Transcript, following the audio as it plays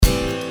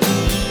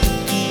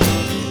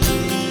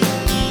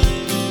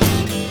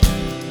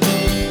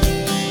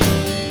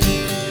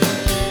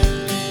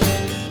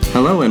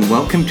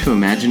Welcome to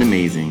Imagine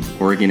Amazing,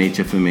 Oregon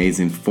HFMA's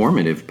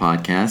informative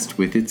podcast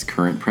with its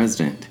current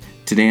president.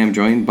 Today I'm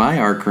joined by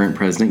our current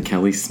president,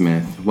 Kelly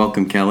Smith.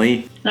 Welcome,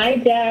 Kelly. Hi,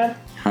 Jeff.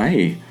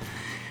 Hi.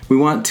 We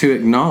want to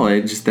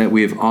acknowledge that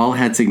we have all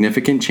had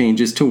significant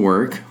changes to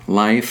work,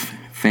 life,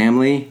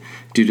 family,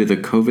 due to the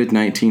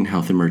COVID-19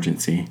 health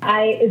emergency.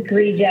 I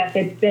agree, Jeff.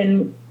 It's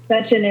been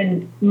such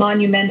a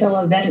monumental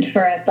event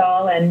for us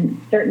all and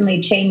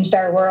certainly changed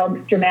our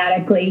world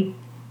dramatically.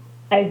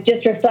 I was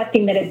just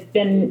reflecting that it's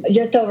been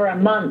just over a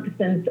month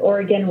since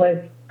Oregon was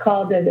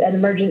called an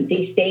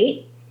emergency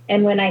state.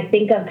 And when I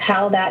think of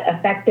how that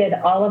affected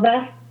all of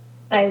us,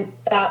 I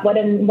thought what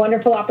a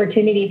wonderful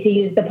opportunity to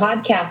use the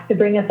podcast to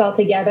bring us all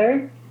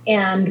together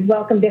and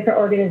welcome different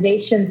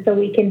organizations so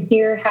we can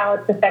hear how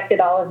it's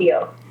affected all of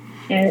you.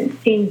 And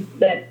it seems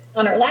that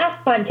on our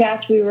last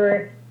podcast, we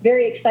were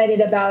very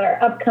excited about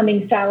our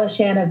upcoming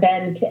Salishan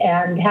event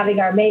and having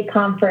our May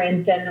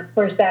conference. And of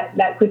course,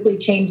 that quickly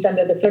changed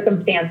under the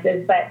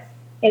circumstances. But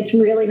it's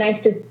really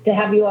nice to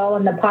have you all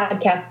on the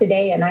podcast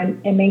today. And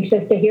I'm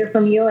anxious to hear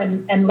from you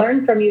and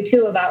learn from you,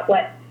 too, about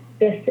what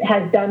this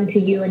has done to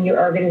you and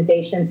your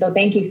organization. So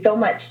thank you so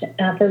much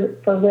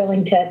for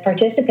willing to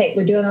participate.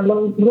 We're doing a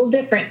little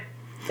different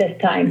this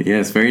time.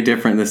 Yes, very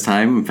different this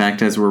time. In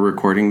fact, as we're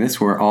recording this,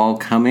 we're all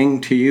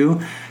coming to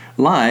you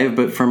live,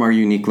 but from our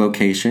unique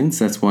locations.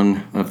 That's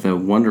one of the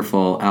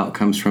wonderful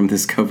outcomes from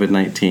this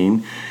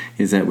COVID-19,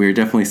 is that we're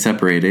definitely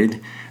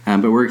separated.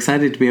 But we're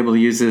excited to be able to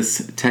use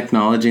this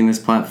technology and this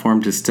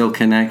platform to still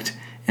connect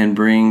and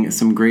bring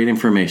some great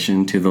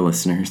information to the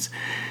listeners.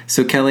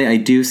 So, Kelly, I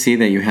do see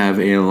that you have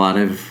a lot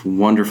of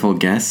wonderful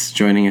guests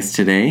joining us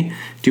today.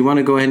 Do you want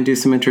to go ahead and do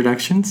some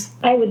introductions?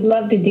 I would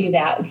love to do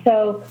that.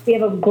 So we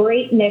have a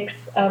great mix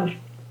of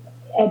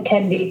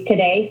attendees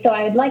today. So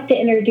I'd like to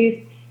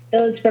introduce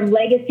those from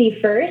Legacy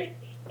first,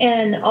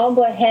 and I'll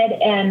go ahead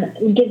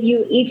and give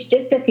you each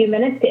just a few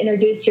minutes to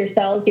introduce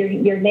yourselves,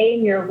 your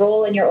name, your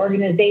role in your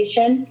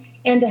organization,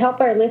 and to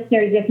help our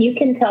listeners, if you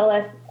can tell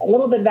us a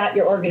little bit about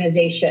your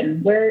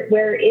organization.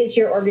 Where is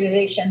your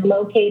organization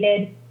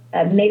located?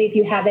 Maybe if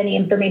you have any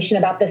information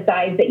about the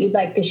size that you'd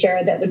like to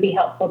share, that would be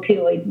helpful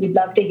too. We'd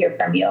love to hear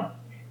from you.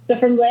 So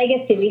from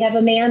Legacy, we have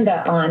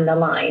Amanda on the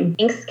line.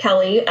 Thanks,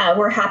 Kelly.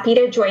 We're happy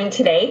to join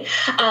today.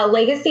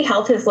 Legacy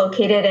Health is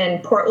located in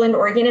Portland,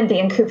 Oregon, and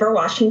Vancouver,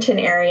 Washington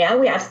area.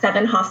 We have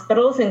 7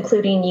 hospitals,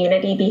 including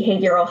Unity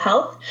Behavioral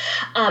Health.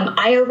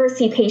 I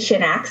oversee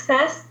patient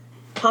access,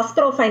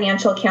 hospital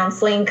financial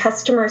counseling,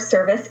 customer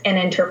service, and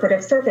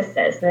interpretive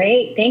services.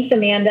 Great. Thanks,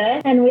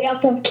 Amanda. And we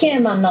also have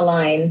Kim on the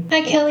line.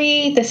 Hi,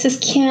 Kelly. This is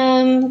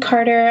Kim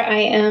Carter. I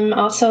am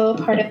also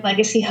part of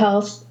Legacy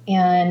Health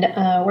and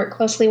work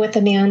closely with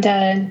Amanda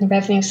and the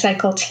revenue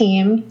cycle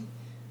team.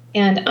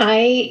 And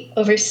I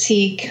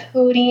oversee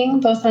coding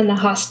both on the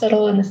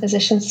hospital and the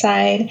physician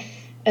side,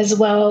 as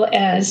well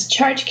as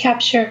charge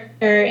capture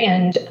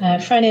and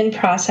front-end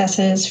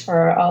processes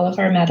for all of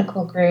our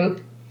medical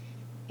group,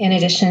 in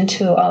addition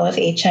to all of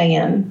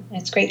HIM.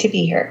 It's great to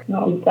be here.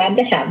 Well, I'm glad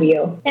to have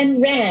you.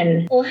 And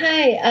Ren. Oh,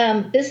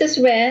 hi. This is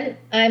Ren.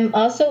 I'm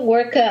also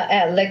work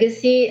at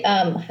Legacy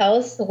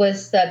Health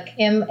with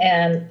Kim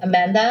and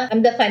Amanda.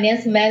 I'm the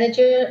finance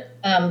manager,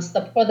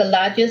 support the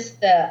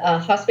largest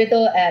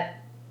hospital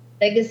at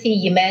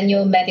Legacy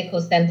Emmanuel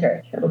Medical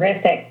Center.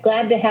 Terrific.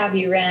 Glad to have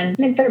you, Ren.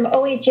 And from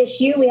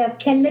OHSU, we have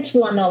Ken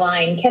Mitchell on the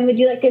line. Ken, would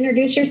you like to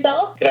introduce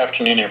yourself? Good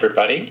afternoon,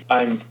 everybody.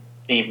 I'm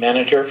the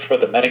manager for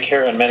the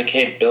Medicare and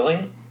Medicaid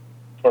billing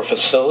for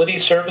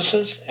facility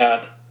services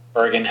at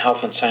Oregon Health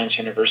and Science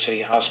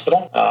University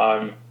Hospital.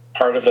 I'm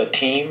part of a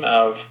team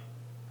of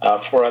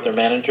 4 other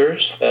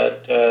managers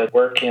that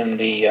work in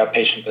the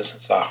patient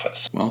business office.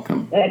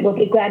 Welcome. We'll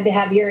be glad to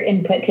have your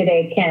input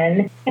today,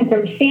 Ken. And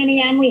from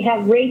Santiam, we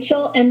have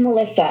Rachel and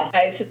Melissa.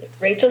 Hi, this is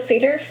Rachel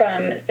Cedar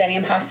from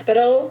Santiam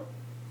Hospital.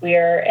 We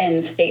are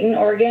in Staten,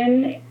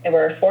 Oregon.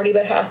 We're a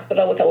 40-bed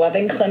hospital with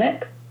 11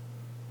 clinics.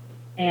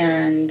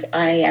 And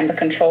I am the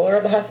controller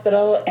of the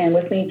hospital, and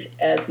with me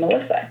is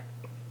Melissa.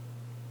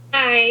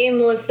 Hi, I'm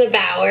Melissa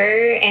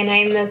Bauer, and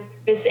I'm the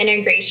Service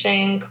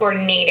Integration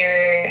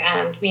Coordinator,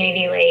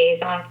 Community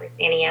Liaison for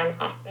Santiam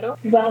Hospital.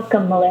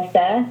 Welcome,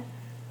 Melissa.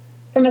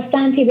 From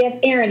Asante, we have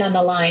Erin on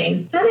the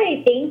line.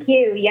 Hi, thank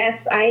you.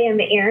 Yes, I am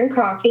Erin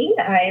Coffey.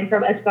 I am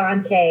from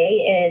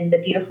Asante in the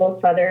beautiful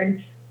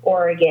southern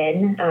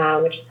Oregon,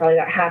 which is probably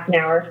about half an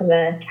hour from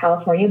the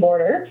California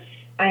border.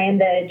 I am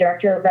the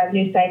Director of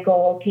Revenue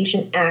Cycle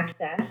Patient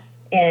Access,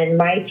 and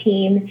my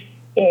team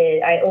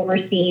is, I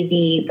oversee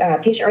the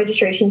patient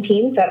registration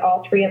teams at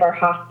all 3 of our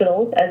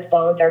hospitals, as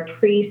well as our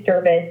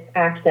pre-service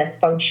access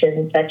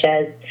functions, such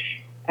as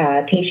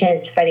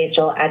patient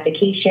financial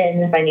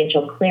advocation,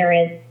 financial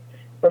clearance,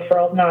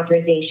 referrals and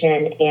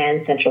authorization,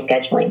 and central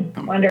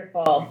scheduling.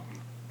 Wonderful.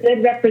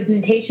 Good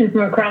representation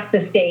from across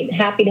the state.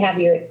 Happy to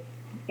have you,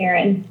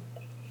 Erin.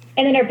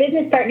 And then our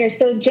business partners.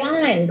 So,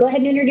 John, go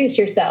ahead and introduce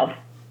yourself.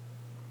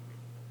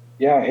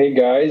 Yeah, hey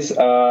guys.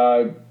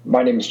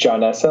 My name is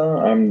John Essa.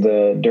 I'm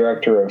the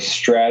Director of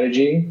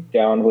Strategy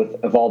down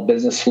with Evolve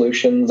Business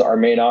Solutions. Our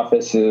main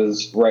office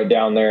is right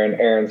down there in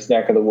Erin's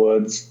neck of the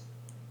woods.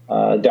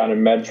 down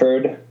in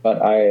Medford,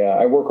 but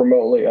I work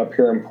remotely up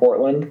here in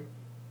Portland.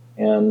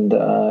 And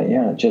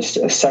just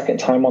a second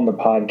time on the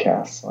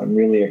podcast. So I'm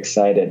really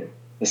excited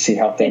to see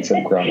how things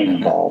have grown and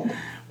evolved.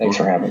 Thanks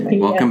for having me.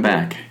 Welcome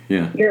back.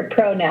 Yeah. You're a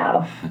pro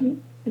now.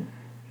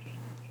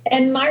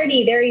 And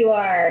Marty, there you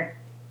are.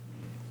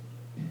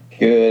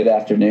 Good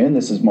afternoon.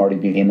 This is Marty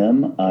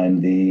Beanham.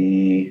 I'm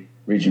the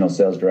Regional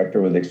Sales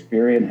Director with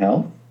Experian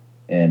Health,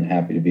 and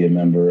happy to be a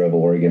member of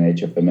Oregon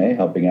HFMA,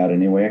 helping out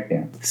any way I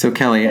can. So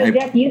Kelly,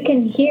 Jeff, you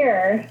can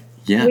hear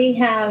we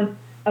have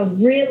a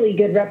really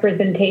good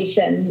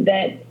representation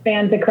that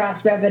spans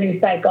across revenue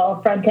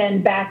cycle, front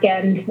end, back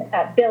end,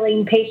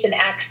 billing, patient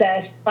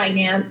access,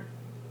 finance,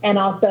 and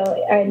also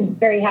I'm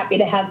very happy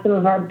to have some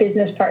of our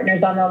business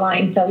partners on the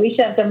line. So we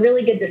should have some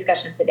really good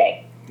discussion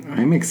today.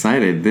 I'm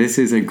excited. This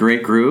is a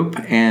great group,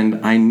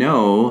 and I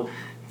know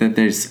that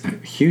there's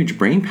huge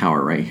brain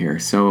power right here.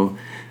 So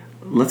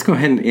let's go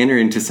ahead and enter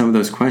into some of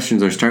those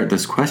questions, or start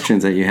those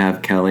questions that you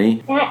have,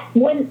 Kelly.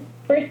 One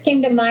first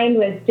came to mind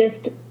was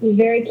just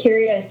very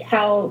curious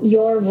how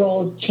your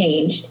roles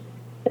changed.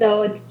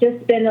 So it's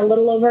just been a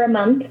little over a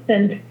month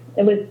since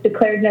it was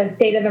declared a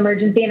state of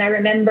emergency, and I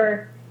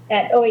remember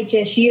at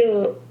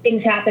OHSU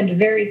things happened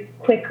very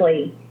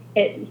quickly.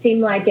 It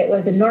seemed like it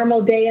was a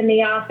normal day in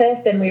the office,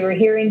 and we were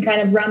hearing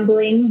kind of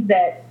rumblings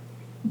that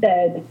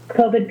the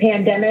COVID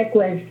pandemic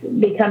was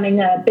becoming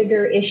a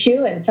bigger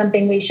issue and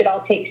something we should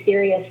all take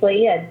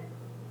seriously. And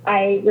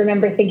I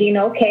remember thinking,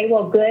 okay,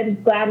 well,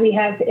 good. Glad we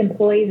have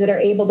employees that are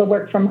able to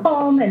work from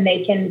home and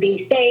they can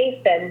be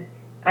safe. And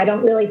I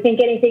don't really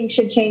think anything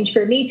should change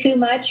for me too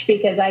much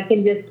because I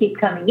can just keep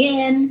coming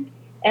in.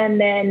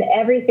 And then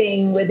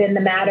everything within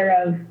the matter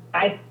of,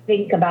 I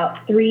think,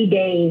 about 3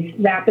 days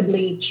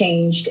rapidly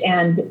changed,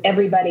 and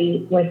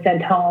everybody was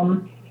sent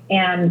home,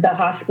 and the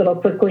hospital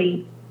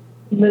quickly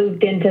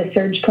moved into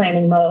surge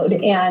planning mode.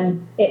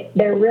 And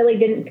there really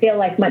didn't feel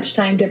like much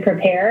time to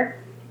prepare.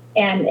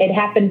 And it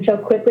happened so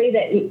quickly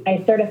that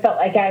I sort of felt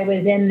like I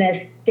was in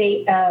this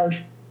state of,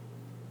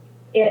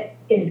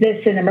 is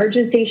this an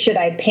emergency? Should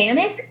I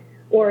panic?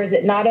 Or is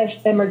it not an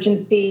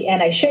emergency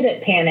and I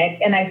shouldn't panic?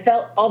 And I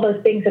felt all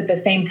those things at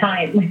the same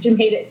time, which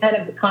made it kind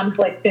of a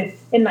conflict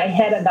in my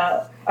head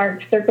about our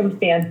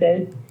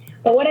circumstances.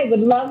 But what I would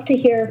love to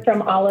hear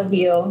from all of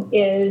you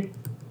is,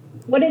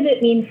 what does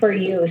it mean for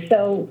you?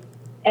 So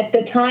at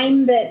the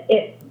time that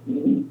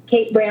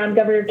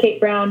Governor Kate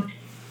Brown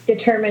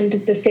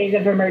determined the state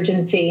of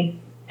emergency,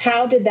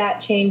 how did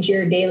that change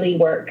your daily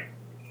work?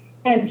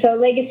 And so,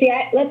 Legacy,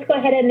 let's go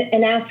ahead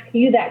and ask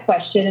you that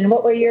question. And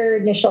what were your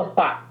initial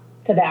thoughts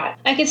to that?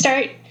 I can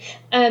start.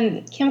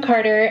 Kim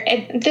Carter,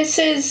 this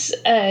is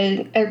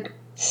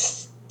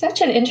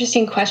such an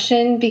interesting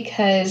question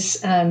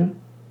because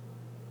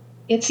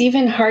it's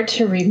even hard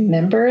to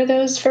remember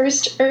those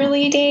first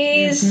early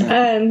days.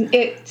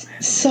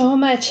 So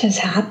much has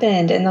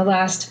happened in the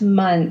last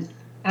month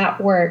at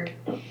work.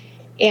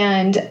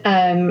 And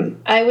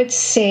I would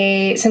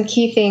say some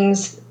key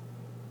things.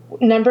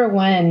 Number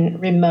one,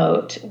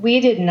 remote. We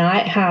did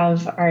not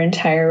have our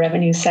entire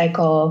revenue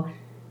cycle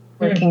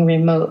working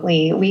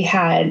remotely. We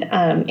had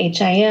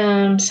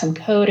HIM, some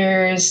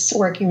coders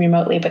working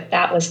remotely, but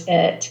that was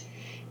it.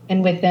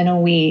 And within a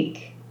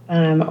week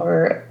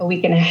or a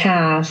week and a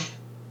half,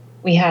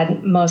 we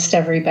had most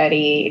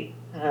everybody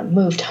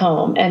moved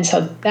home. And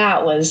so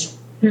that was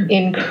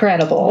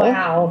incredible.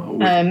 Wow.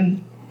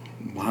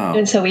 Wow.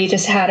 And so we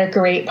just had a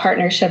great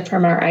partnership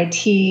from our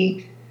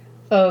IT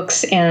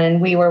folks, and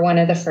we were one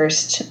of the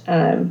first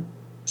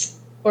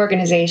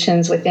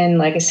organizations within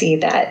Legacy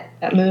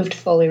that moved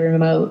fully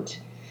remote.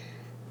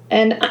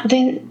 And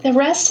then the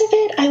rest of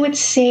it, I would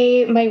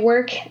say my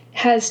work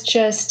has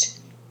just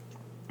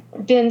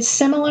been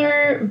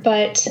similar,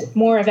 but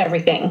more of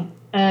everything.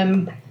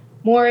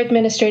 More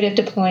administrative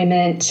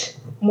deployment,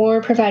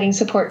 more providing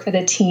support for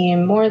the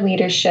team, more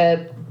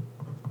leadership,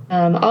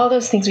 all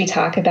those things we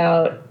talk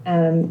about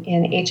in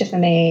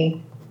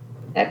HFMA,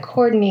 that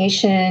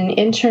coordination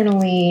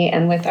internally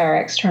and with our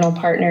external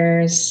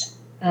partners,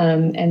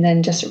 and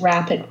then just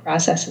rapid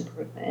process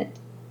improvement.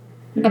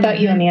 How about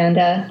you,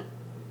 Amanda?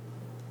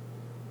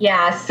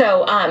 Yeah,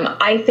 so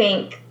I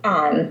think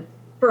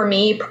for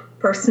me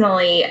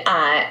personally,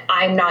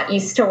 I'm not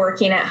used to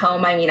working at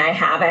home. I mean, I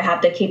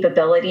have the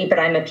capability, but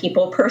I'm a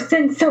people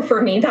person. So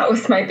for me, that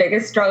was my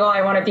biggest struggle.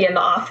 I want to be in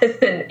the office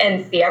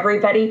and see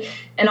everybody.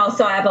 And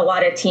also I have a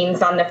lot of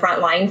teams on the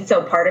front lines.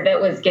 So part of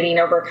it was getting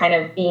over kind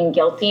of being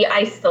guilty.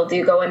 I still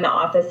do go in the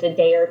office a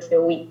day or two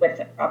a week with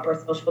the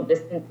proper social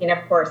distancing,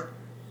 of course.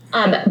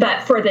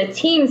 But for the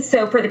teams,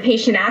 so for the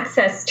patient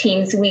access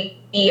teams,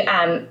 we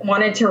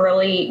wanted to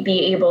really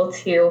be able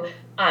to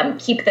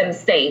keep them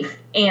safe.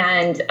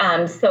 And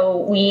so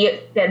we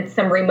did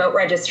some remote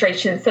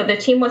registration. So the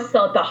team was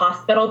still at the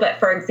hospital, but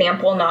for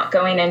example, not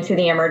going into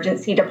the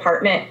emergency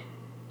department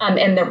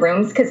in the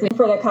rooms, because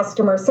for the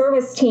customer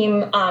service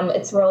team,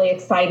 it's really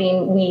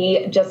exciting.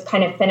 We just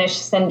kind of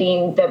finished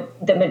sending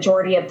the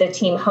majority of the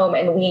team home,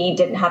 and we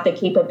didn't have the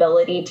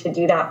capability to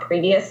do that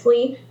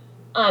previously.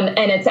 And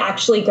it's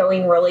actually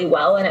going really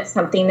well, and it's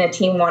something the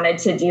team wanted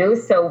to do.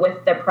 So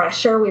with the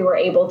pressure, we were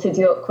able to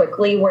do it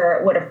quickly, where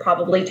it would have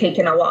probably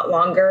taken a lot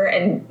longer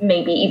and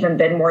maybe even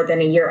been more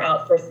than a year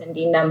out for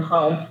sending them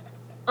home.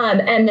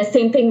 And the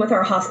same thing with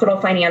our hospital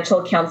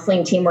financial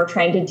counseling team. We're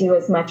trying to do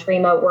as much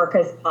remote work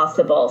as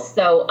possible.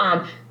 So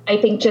I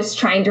think just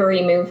trying to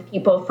remove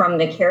people from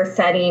the care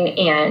setting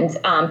and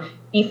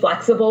be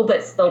flexible,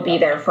 but still be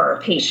there for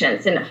our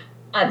patients. And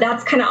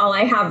that's kind of all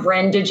I have.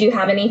 Ren, did you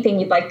have anything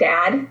you'd like to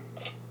add?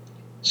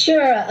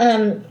 Sure.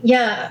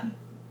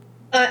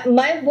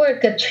 My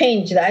work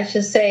changed, I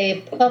should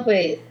say,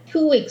 probably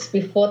 2 weeks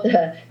before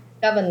the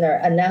governor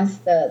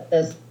announced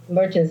the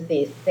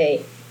emergency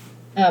state.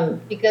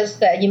 Because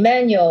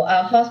Emmanuel,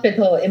 our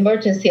hospital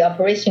emergency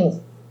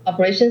operations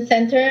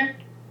center,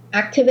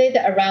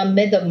 activated around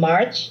mid of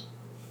March.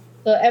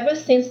 So ever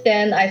since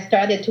then, I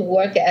started to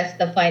work as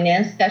the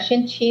finance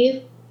session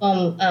chief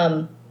from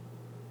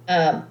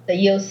the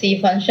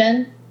EOC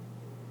function.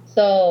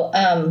 So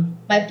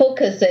my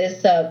focus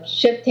is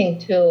shifting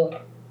to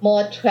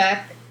more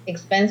track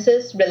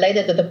expenses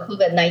related to the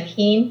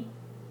COVID-19,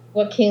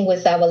 working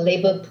with our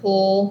labor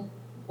pool,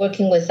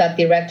 working with our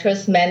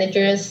directors,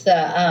 managers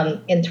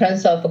in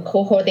terms of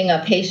cohorting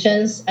our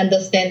patients,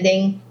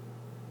 understanding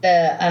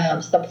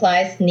the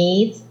supplies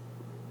needs,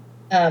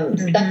 stuff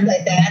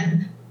like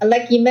that.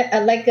 Like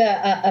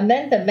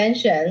Amanda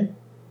mentioned,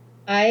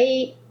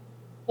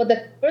 for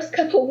the first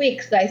couple of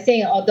weeks, I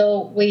think,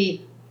 although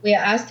we are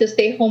asked to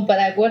stay home, but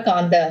I work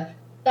on the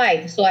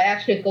site, so I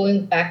actually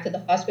going back to the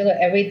hospital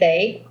every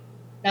day.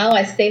 Now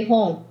I stay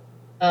home.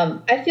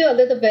 I feel a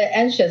little bit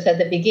anxious at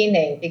the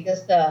beginning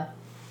because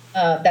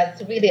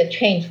that's really a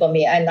change for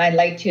me, and I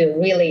like to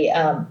really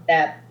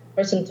that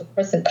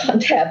person-to-person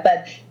contact.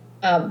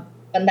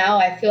 But now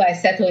I feel I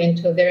settle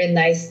into a very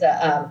nice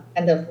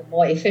kind of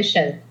more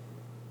efficient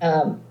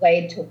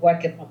way to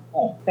work it from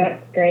home.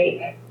 That's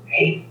great.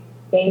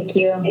 Thank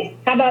you.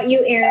 How about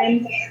you,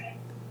 Erin?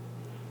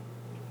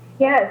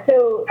 Yeah,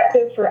 so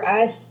for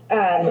us,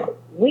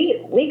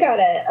 we got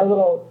a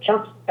little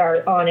jump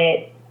start on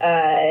it.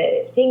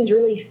 Things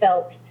really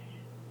felt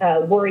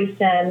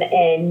worrisome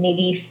and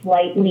maybe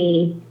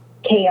slightly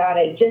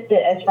chaotic, just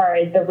as far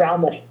as the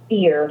realm of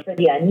fear for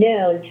the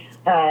unknown,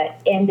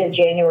 end of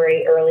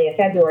January, early of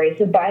February.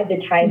 So by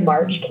the time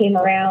March came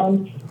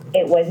around,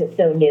 it wasn't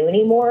so new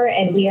anymore,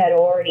 and we had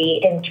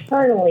already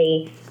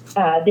internally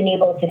been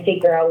able to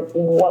figure out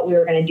what we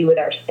were going to do with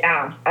our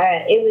staff.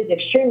 It was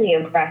extremely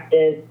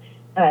impressive,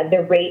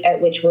 the rate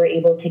at which we're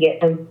able to get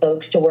some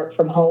folks to work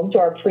from home. So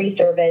our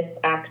pre-service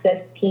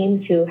access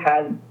teams who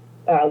have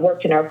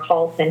worked in our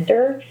call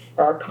center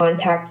or our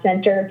contact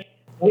center,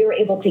 we were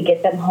able to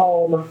get them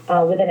home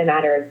within a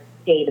matter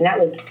of days, and that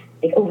was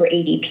like over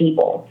 80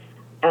 people.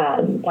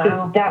 Wow.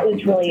 So that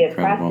was really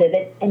impressive,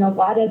 and a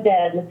lot of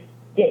them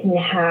didn't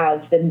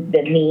have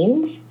the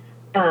means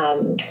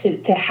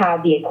to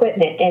have the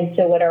equipment. And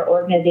so what our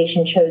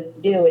organization chose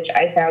to do, which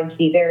I found to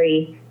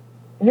be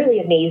really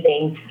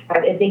amazing,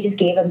 is they just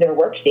gave them their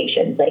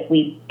workstations. Like,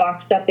 we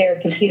boxed up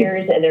their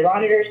computers and their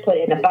monitors, put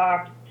it in a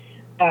box.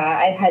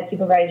 I've had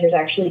supervisors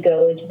actually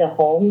go into the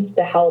homes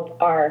to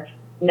help our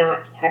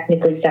not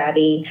technically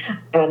savvy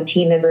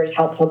team members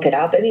help hook it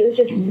up. I mean, it was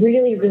just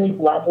really, really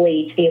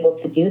lovely to be able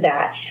to do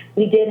that.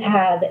 We did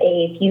have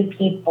a few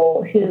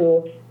people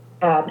who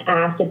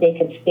asked if they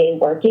could stay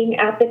working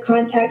at the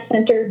contact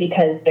center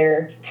because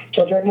their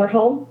children were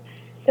home.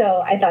 So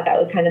I thought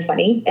that was kind of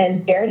funny,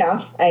 and fair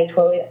enough. I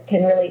totally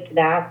can relate to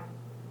that.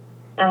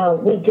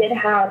 We did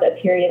have a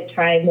period of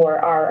time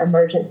where our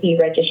emergency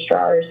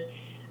registrars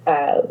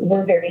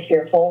were very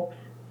fearful,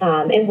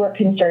 and we're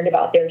concerned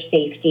about their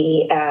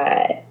safety,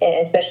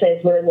 especially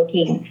as we're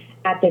looking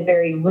at the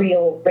very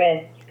real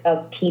risk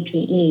of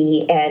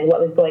PPE and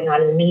what was going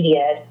on in the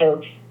media.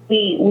 So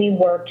we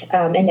worked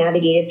and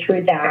navigated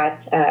through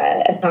that.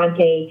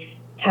 Asante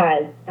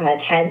has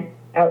tents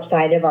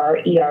outside of our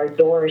ER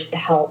doors to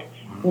help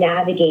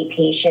navigate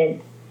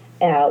patients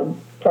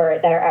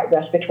that are at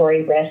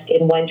respiratory risk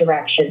in one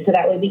direction. So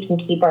that way we can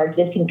keep our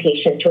existing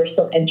patients who are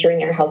still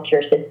entering our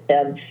healthcare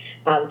system,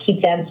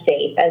 keep them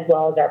safe, as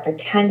well as our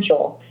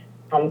potential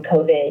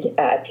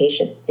COVID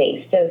patients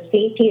safe. So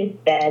safety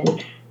has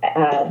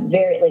been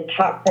very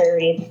top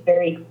priority. It's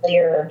very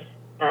clear.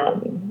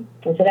 And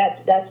so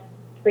that's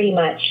pretty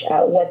much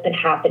what's been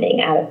happening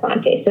at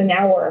Asante. So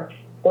now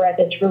we're at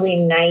this really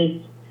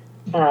nice,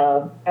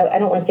 I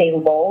don't want to say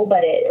lull,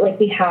 but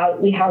we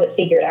have it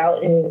figured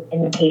out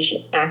in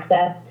patient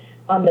access.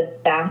 On the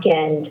back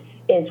end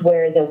is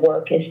where the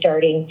work is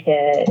starting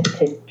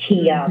to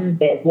tee up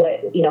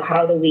with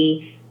how do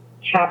we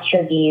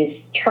capture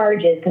these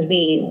charges, because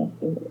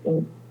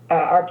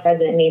our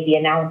president made the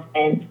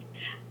announcement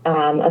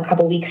a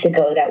couple weeks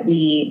ago that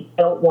we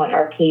don't want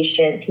our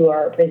patients who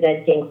are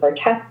presenting for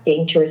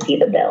testing to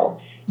receive a bill.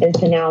 And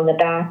so now on the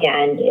back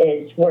end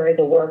is where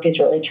the work is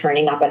really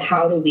turning up, and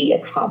how do we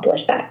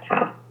accomplish that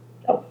task?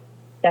 So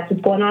that's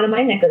what's going on in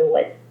my neck of the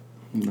woods.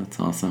 That's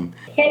awesome.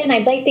 Ken,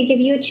 I'd like to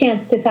give you a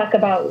chance to talk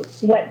about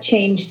what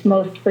changed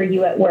most for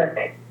you at work.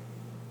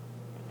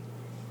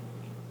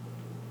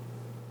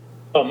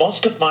 Well,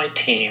 most of my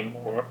team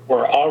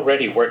were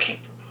already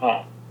working from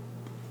home,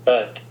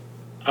 but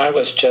I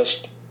was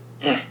just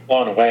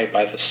blown away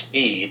by the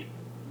speed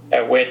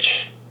at which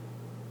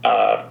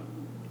not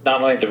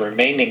only the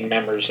remaining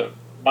members of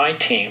my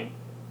team,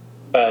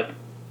 but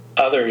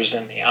others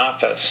in the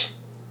office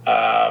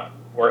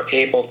were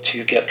able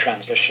to get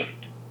transitioned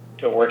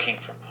to working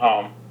from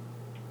home.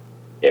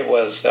 It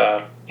was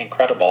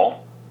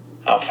incredible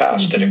how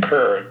fast it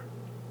occurred.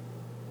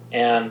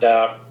 And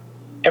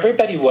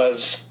everybody was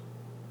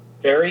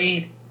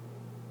very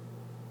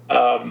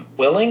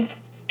willing,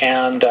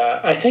 and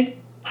I think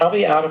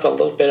probably out of a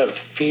little bit of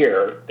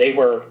fear, they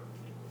were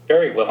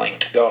very willing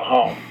to go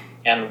home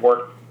and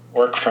work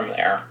from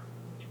there.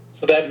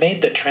 So that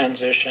made the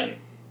transition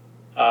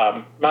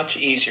much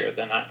easier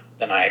than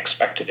I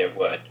expected it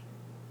would.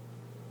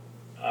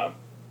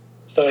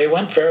 So it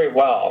went very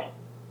well,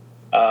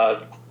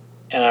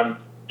 and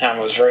I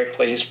was very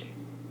pleased,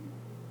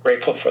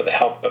 grateful for the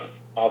help of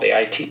all the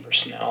IT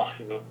personnel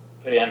who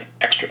put in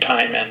extra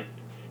time and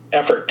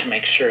effort to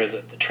make sure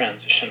that the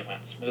transition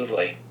went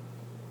smoothly.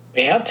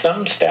 We had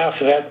some staff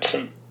who had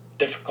some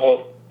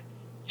difficult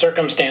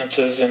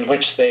circumstances in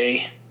which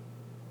they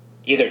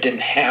either didn't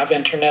have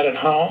internet at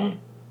home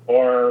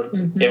or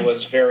it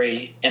was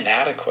very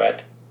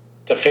inadequate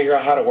to figure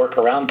out how to work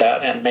around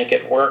that and make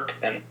it work.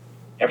 And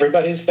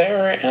everybody's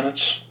there and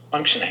it's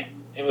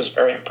functioning. It was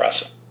very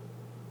impressive.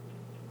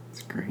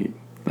 That's great.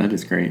 That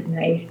is great.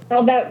 Nice. How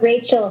about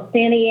Rachel,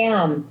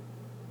 Santiam?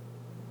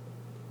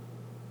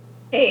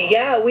 Hey,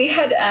 yeah, we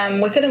had,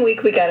 within a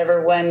week, we got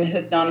everyone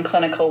who's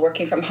non-clinical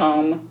working from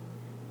home.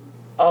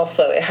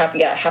 Also, it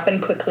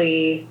happened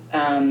quickly.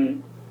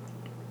 When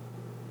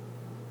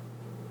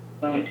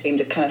we seemed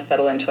to kind of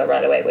settle into it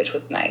right away, which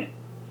was nice.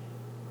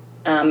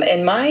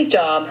 In my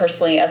job,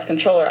 personally, as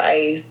controller,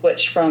 I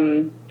switched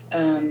from,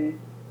 I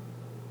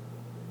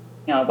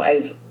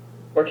was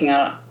working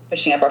on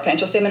finishing up our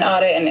financial statement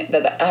audit, and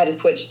I had to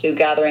switch to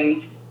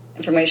gathering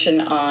information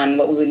on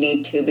what we would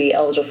need to be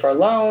eligible for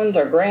loans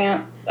or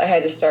grants. I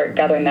had to start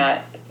gathering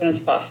that as soon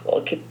as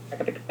possible, keep track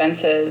of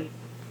expenses,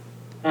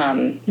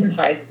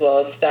 supplies as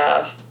well as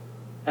staff.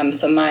 So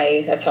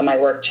that's how my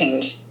work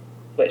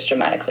switched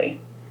dramatically.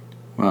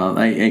 Well,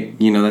 I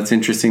that's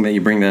interesting that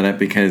you bring that up,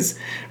 because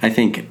I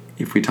think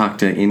if we talk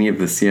to any of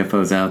the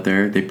CFOs out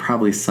there, they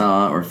probably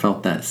saw or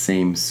felt that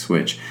same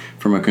switch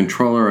from a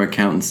controller or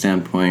accountant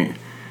standpoint,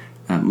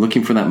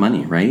 looking for that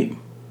money, right?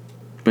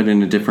 But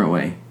in a different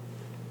way.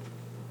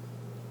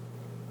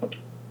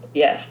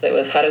 Yes, it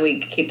was how do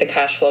we keep the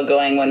cash flow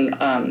going when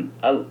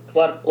a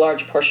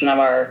large portion of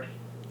our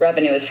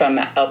revenue is from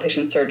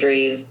outpatient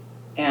surgeries,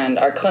 and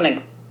our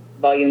clinic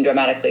volume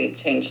dramatically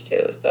changed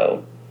too.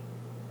 So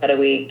how do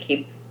we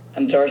keep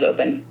doors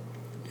open?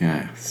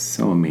 Yeah,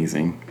 so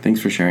amazing. Thanks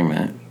for sharing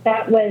that.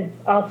 That was,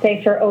 I'll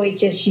say, for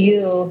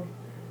OHSU,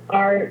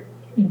 our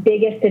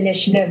biggest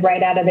initiative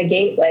right out of the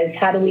gate was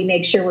how do we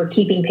make sure we're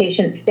keeping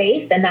patients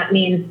safe, and that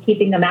means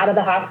keeping them out of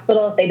the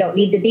hospital if they don't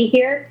need to be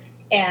here,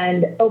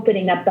 and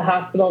opening up the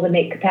hospital to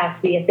make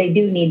capacity if they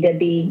do need to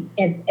be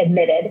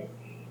admitted.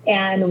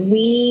 And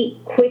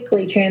we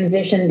quickly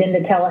transitioned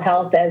into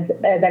telehealth,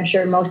 as I'm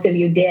sure most of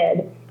you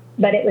did,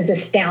 but it was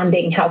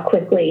astounding how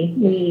quickly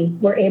we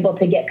were able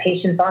to get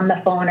patients on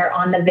the phone or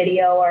on the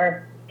video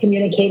or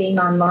communicating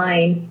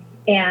online.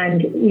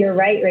 And you're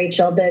right,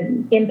 Rachel,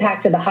 the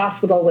impact of the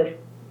hospital was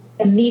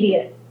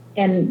immediate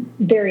and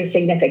very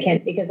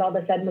significant, because all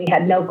of a sudden we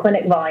had no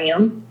clinic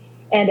volume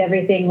and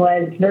everything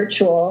was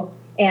virtual.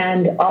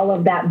 And all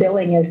of that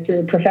billing is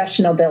through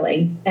professional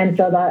billing. And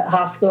so the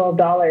hospital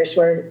dollars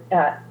were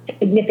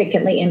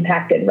significantly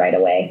impacted right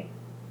away.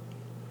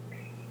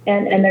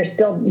 And there's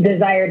still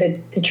desire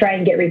to try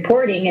and get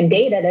reporting and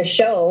data to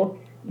show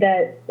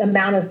the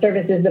amount of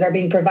services that are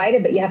being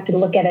provided, but you have to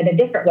look at it a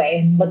different way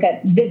and look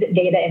at visit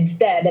data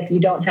instead if you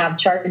don't have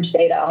charge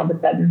data all of a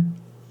sudden.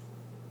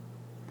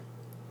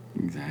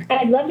 Exactly.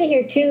 I'd love to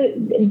hear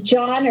too,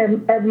 John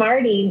or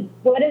Marty,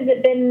 what has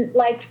it been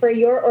like for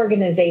your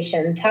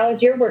organizations? How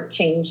has your work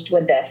changed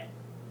with this?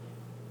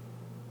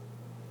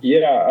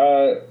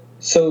 Yeah,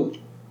 so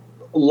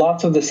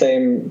lots of the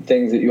same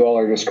things that you all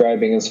are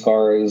describing as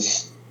far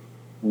as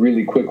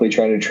really quickly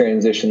trying to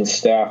transition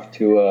staff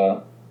to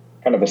a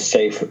kind of a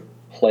safe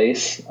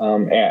place.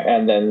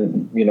 And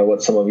then,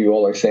 what some of you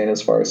all are saying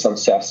as far as some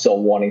staff still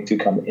wanting to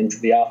come into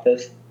the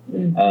office.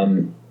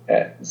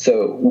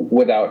 So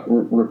without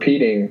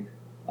repeating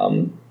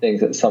things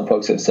that some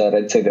folks have said,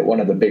 I'd say that one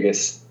of the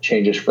biggest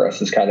changes for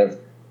us is kind of,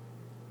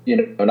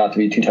 not to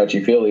be too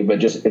touchy-feely, but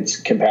just it's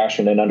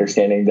compassion and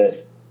understanding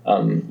that,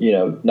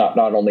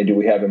 not only do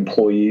we have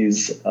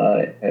employees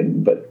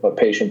but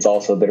patients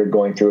also that are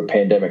going through a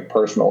pandemic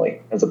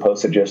personally, as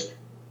opposed to just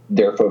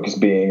their focus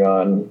being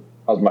on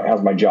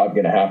how's my job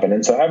going to happen.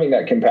 And so having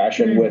that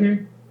compassion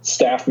with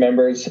staff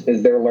members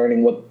as they're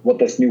learning what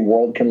this new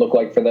world can look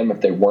like for them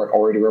if they weren't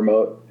already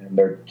remote and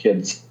their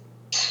kids,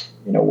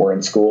 were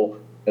in school,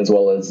 as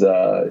well as,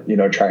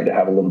 trying to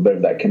have a little bit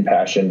of that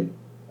compassion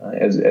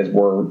as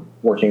we're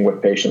working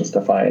with patients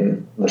to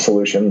find the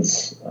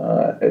solutions,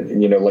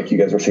 like you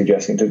guys are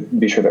suggesting, to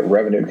be sure that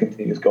revenue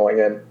continues going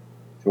in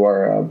to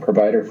our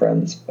provider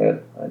friends.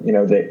 But,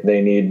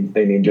 they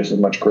need just as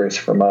much grace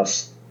from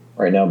us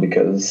right now,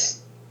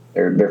 because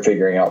they're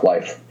figuring out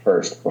life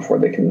first before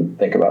they can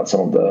think about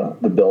some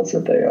of the bills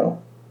that they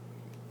owe.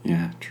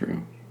 Yeah,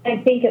 true. I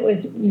think it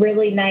was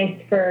really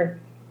nice for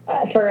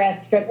us, for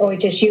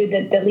OHSU,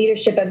 that the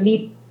leadership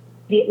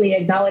immediately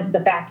acknowledged the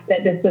fact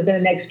that this was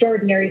an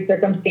extraordinary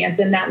circumstance,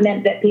 and that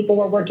meant that people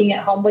were working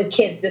at home with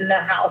kids in the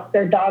house,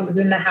 their dogs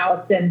in the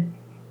house, and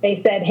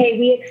they said, hey,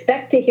 we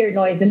expect to hear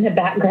noise in the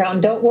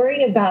background. Don't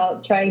worry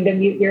about trying to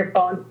mute your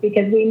phones,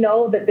 because we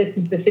know that this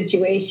is the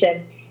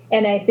situation.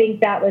 And I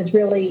think that was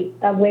really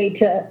a way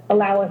to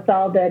allow us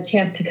all the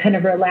chance to kind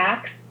of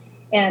relax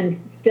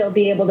and still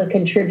be able to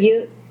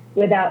contribute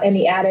without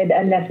any added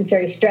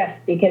unnecessary stress,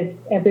 because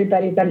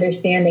everybody's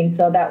understanding.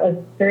 So that was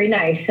very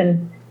nice.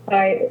 And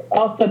I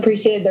also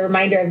appreciated the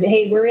reminder of,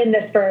 hey, we're in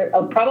this for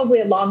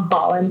probably a long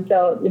haul. And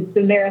so it's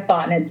a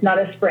marathon. It's not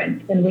a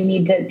sprint. And we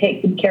need to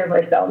take good care of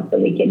ourselves so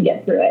we can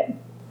get through it.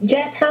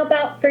 Jess, how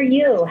about for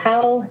you?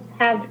 How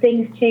have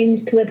things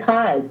changed with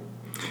Haas?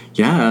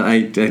 Yeah,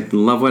 I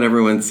love what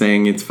everyone's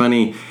saying. It's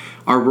funny.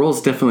 Our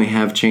roles definitely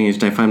have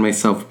changed. I find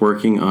myself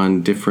working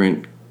on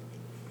different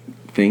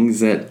things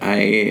that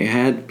I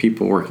had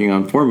people working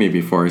on for me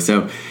before.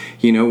 So,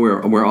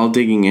 we're all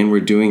digging in.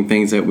 We're doing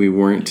things that we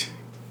weren't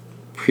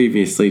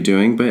previously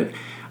doing. But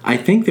I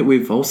think that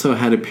we've also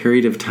had a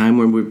period of time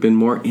where we've been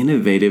more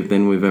innovative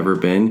than we've ever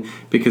been,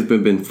 because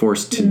we've been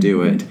forced to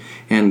do it.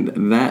 And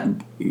that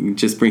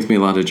just brings me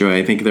a lot of joy.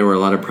 I think there were a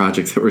lot of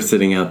projects that were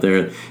sitting out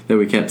there that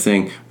we kept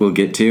saying we'll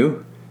get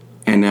to,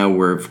 and now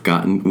we've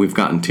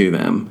gotten to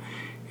them.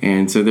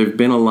 And so there've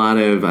been a lot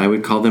of, I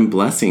would call them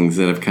blessings,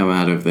 that have come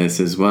out of this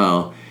as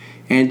well.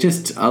 And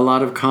just a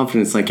lot of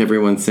confidence, like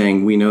everyone's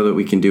saying, we know that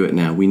we can do it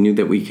now. We knew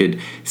that we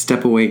could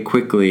step away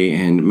quickly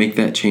and make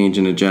that change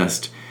and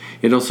adjust.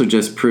 It also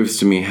just proves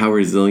to me how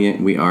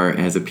resilient we are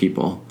as a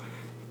people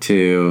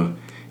to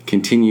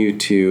continue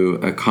to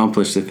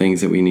accomplish the things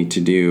that we need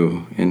to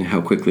do, and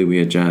how quickly we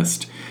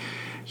adjust.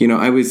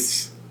 I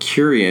was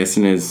curious,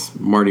 and as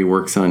Marty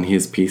works on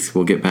his piece,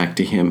 we'll get back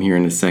to him here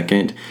in a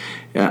second.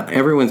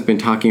 Everyone's been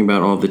talking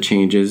about all the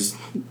changes.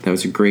 That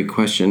was a great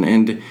question.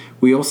 And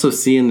we also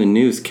see in the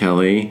news,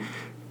 Kelly,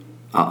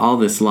 all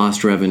this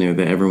lost revenue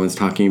that everyone's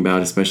talking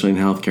about, especially in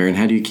healthcare, and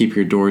how do you keep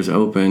your doors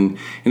open?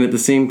 And at the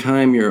same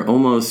time, you're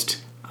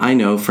almost, I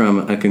know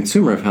from a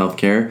consumer of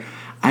healthcare,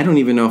 I don't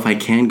even know if I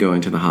can go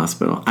into the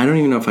hospital. I don't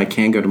even know if I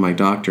can go to my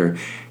doctor,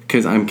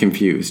 because I'm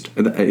confused.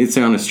 It's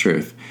the honest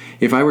truth.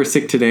 If I were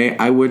sick today,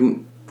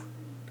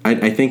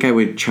 I think I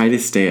would try to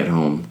stay at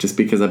home, just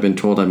because I've been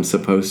told I'm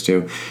supposed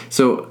to.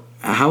 So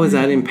how is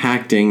that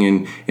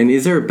impacting? And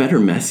is there a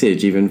better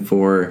message even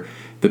for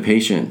the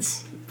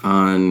patients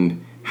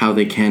on how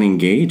they can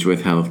engage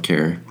with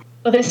healthcare?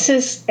 Well, this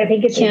is, I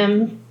think it's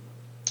Kim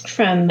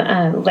from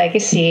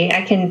Legacy.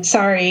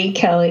 Sorry,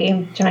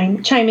 Kelly,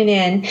 I'm chiming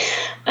in.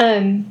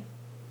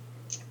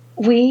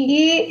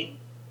 We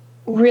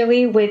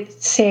really would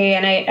say,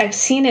 and I've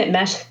seen it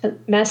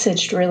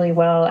messaged really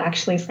well,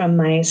 actually, from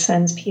my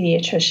son's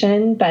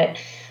pediatrician, but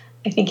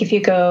I think if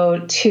you go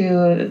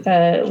to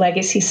the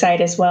Legacy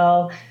site as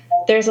well,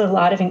 there's a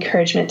lot of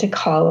encouragement to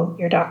call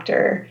your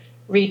doctor,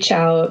 reach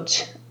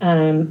out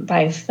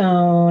by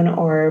phone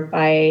or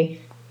by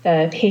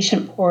the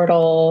patient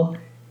portal,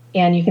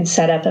 and you can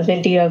set up a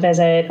video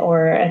visit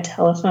or a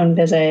telephone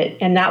visit.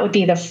 And that would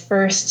be the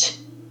first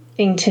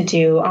thing to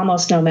do,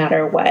 almost no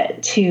matter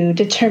what, to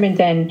determine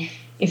then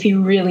if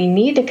you really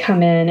need to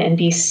come in and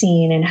be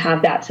seen and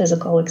have that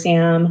physical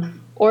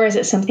exam, or is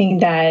it something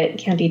that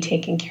can be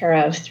taken care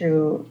of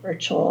through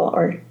virtual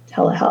or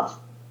telehealth?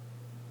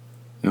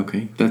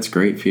 Okay, that's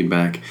great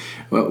feedback.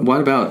 Well,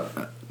 what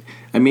about,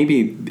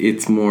 maybe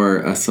it's more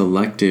a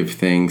selective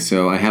thing.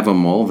 So I have a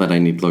mole that I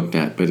need looked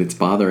at, but it's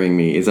bothering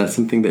me. Is that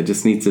something that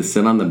just needs to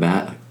sit on the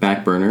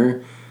back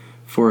burner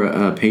for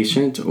a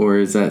patient, or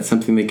is that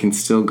something they can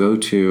still go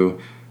to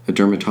a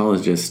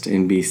dermatologist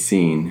and be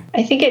seen?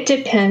 I think it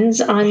depends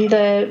on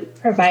the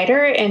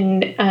provider.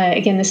 And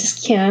again, this is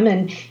Kim,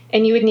 and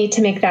you would need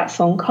to make that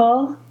phone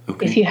call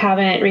if you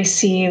haven't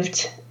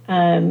received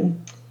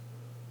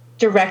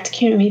direct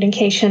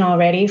communication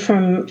already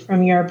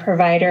from your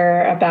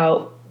provider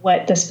about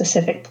what the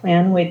specific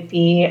plan would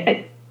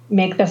be.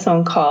 Make the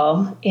phone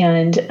call.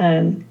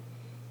 And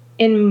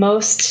in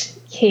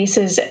most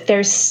cases,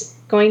 there's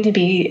going to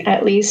be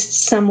at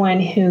least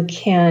someone who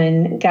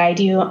can guide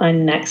you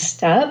on next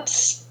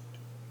steps.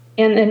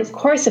 And then, of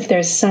course, if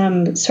there's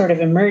some sort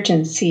of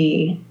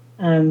emergency,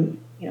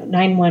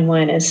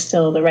 911 is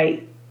still the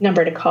right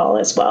number to call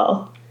as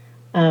well.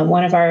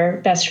 One of our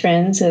best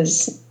friends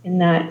is in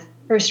that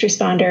first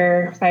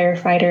responder,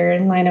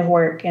 firefighter line of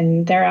work,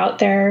 and they're out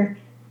there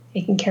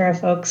taking care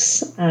of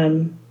folks.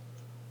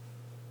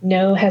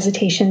 No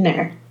hesitation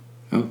there.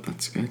 Oh,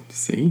 that's good to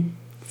see.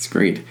 That's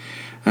great.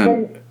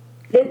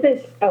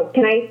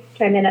 can I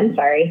chime in? I'm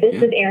sorry.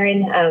 This is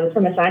Erin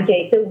from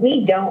Asante. So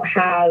we don't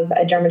have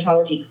a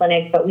dermatology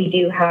clinic, but we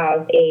do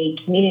have a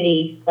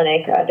community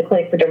clinic, the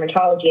Clinic for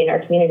Dermatology in our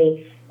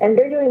community. And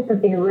they're doing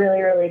something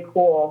really, really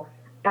cool.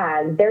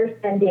 They're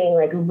sending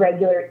like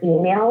regular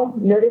email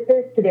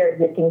notices to their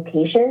existing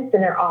patients,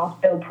 and they're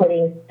also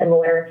putting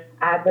similar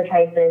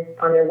advertisements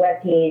on their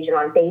webpage and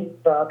on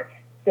Facebook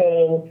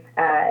saying,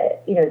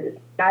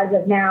 as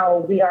of now,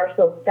 we are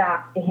still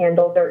staffed to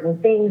handle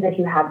certain things. If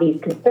you have these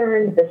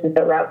concerns, this is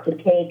the route to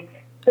take.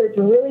 So it's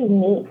really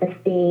neat to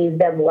see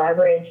them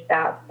leverage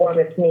that form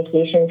of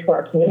communication to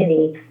our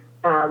community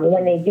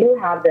when they do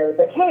have those,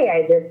 like,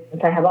 hey,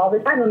 since I have all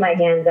this time on my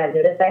hands, I've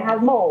noticed I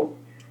have mold.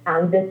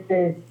 This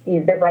is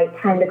the right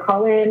time to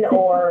call in,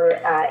 or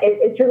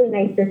it's really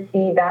nice to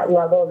see that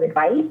level of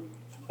advice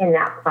in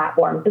that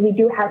platform. So we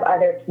do have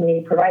other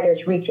community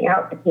providers reaching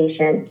out to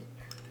patients,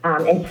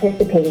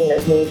 anticipating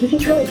those needs, which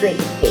is really great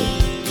to see.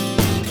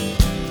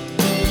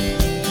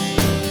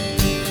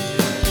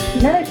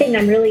 Another thing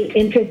I'm really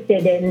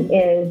interested in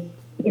is,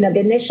 the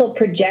initial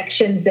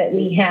projections that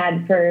we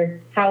had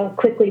for how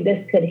quickly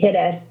this could hit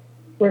us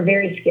were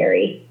very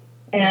scary.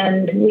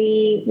 And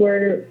we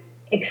were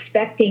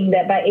expecting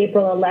that by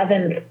April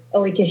 11th,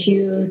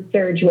 OHSU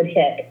surge would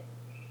hit.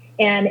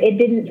 And it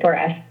didn't for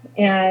us.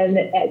 And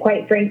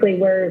quite frankly,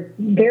 we're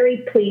very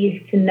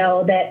pleased to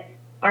know that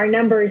our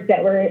numbers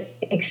that we're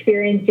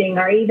experiencing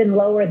are even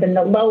lower than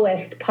the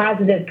lowest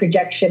positive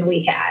projection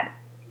we had.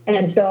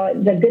 And so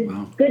it's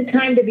a good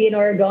time to be an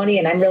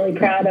Oregonian. I'm really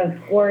proud of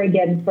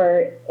Oregon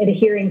for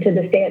adhering to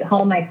the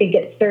stay-at-home. I think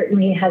it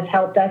certainly has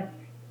helped us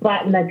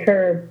flatten the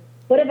curve.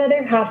 What have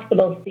other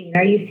hospitals seen?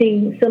 Are you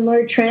seeing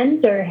similar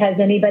trends, or has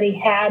anybody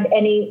had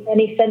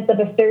any sense of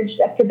a surge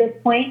up to this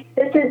point?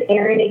 This is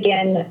Erin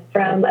again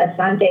from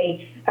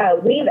Asante.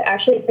 We've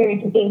actually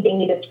experienced the same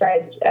thing you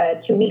described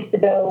 2 weeks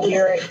ago. We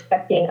were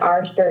expecting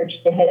our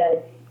surge to hit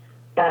us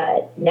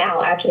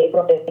now, actually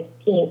April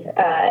 15th,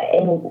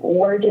 and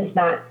we're just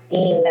not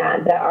seeing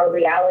that our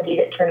reality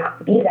didn't turn out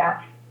to be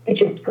that, which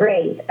is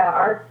great.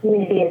 Our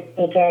community has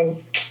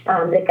taken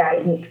the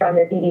guidance from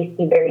the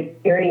CDC very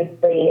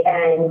seriously,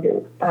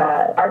 and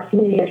our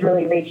community has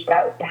really reached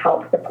out to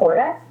help support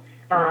us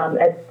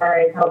as far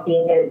as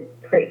helping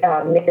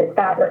make this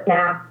fabric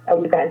mask.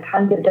 We've got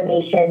tons of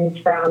donations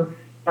from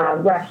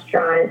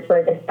restaurants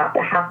for the staff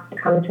that have to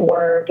come to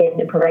work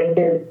and providing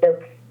food.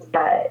 So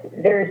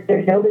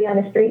there's nobody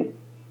on the street.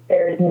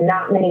 There's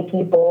not many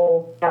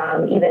people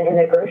even in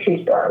the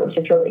grocery store, which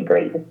is really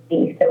great to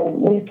see. So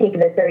we've taken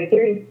this very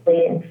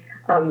seriously, and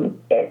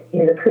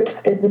the proof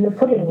is in the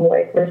pudding.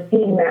 We're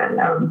seeing that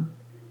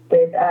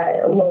with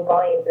low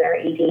volumes in our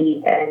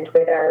ED and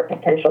with our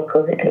potential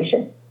COVID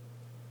patients.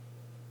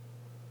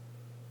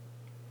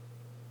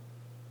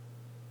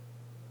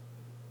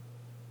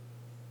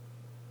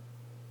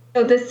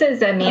 So this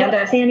is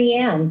Amanda. Sandy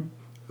Ann.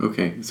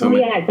 Okay. So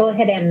go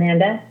ahead,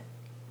 Amanda.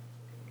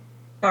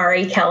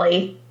 Sorry,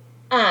 Kelly.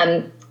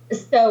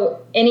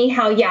 So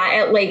anyhow,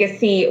 at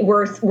Legacy,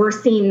 we're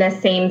seeing the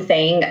same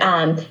thing.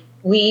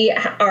 We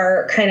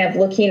are kind of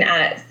looking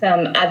at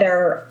some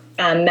other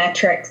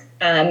metrics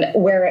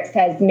where it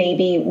says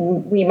maybe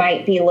we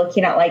might be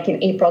looking at like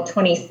an April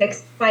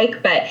 26th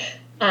spike, but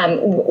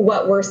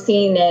what we're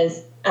seeing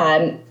is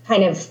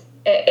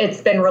it's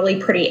been really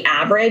pretty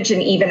average,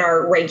 and even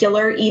our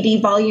regular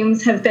ED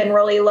volumes have been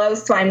really low.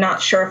 So I'm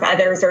not sure if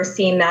others are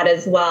seeing that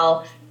as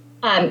well.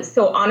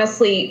 So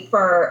honestly,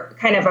 for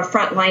kind of a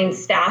frontline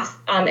staff,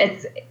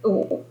 it's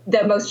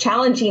the most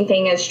challenging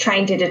thing is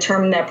trying to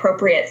determine the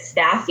appropriate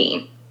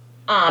staffing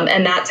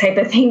and that type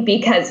of thing,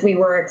 because we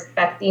were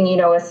expecting,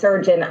 a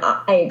surge, and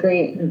I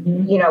agree,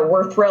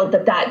 we're thrilled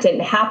that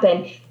didn't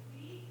happen,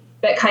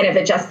 but kind of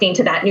adjusting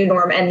to that new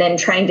norm and then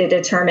trying to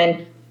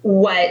determine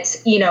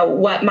what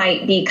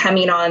might be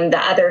coming on the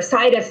other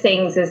side of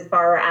things as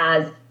far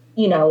as,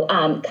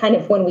 kind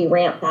of when we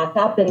ramp back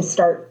up and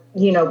start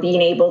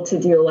being able to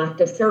do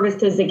elective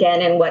services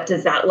again, and what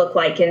does that look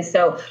like? And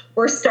so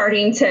we're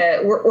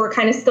we're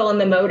kind of still in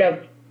the mode of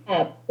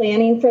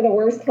planning for the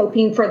worst,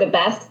 hoping for the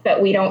best,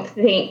 but we don't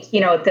think,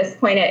 at this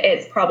point,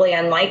 it's probably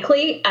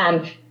unlikely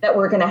that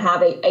we're going to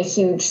have a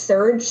huge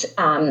surge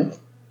and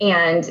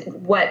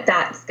what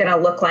that's going to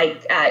look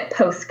like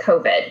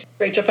post-COVID.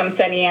 Rachel from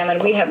Sandy Ann,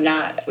 and we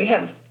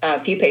have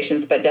a few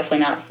patients, but definitely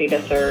not seen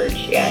a surge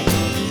yet.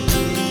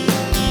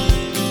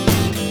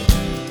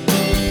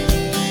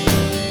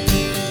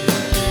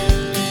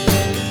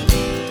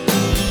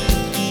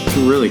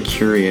 Really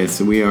curious.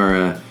 We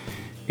are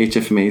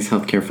HFMA's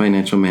Healthcare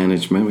Financial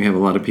Management. We have a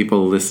lot of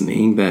people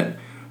listening that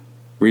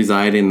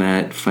reside in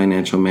that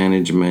financial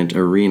management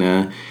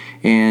arena.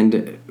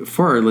 And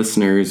for our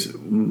listeners,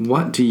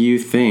 what do you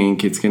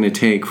think it's going to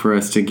take for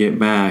us to get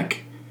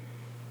back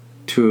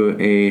to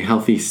a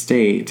healthy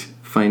state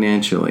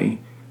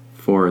financially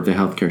for the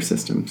healthcare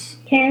systems?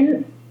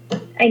 Ken,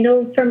 I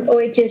know from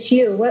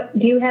OHSU,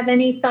 do you have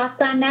any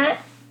thoughts on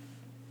that?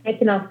 I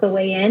can also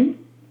weigh in.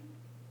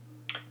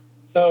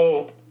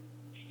 So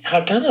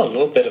I've done a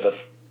little bit of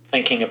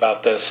thinking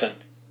about this, and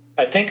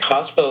I think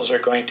hospitals are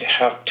going to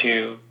have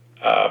to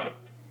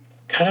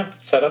kind of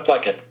set up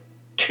like a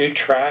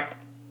 2-track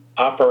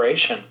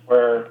operation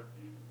where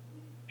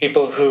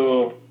people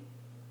who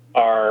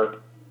are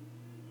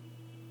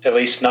at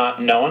least not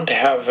known to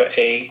have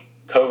a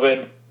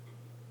COVID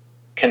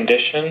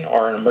condition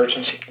or an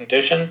emergency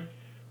condition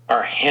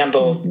are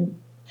handled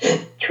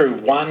through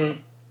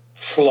one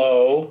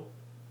flow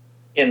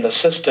in the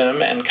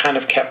system and kind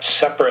of kept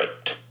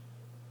separate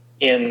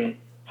in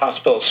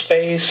hospital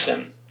space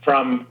and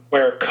from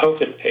where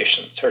COVID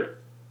patients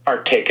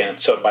are taken.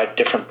 So by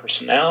different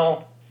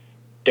personnel,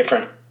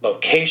 different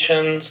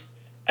locations,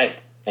 I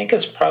think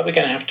it's probably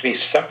going to have to be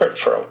separate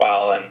for a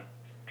while, and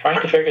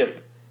trying to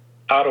figure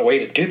out a way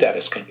to do that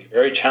is going to be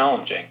very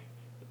challenging.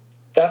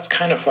 That's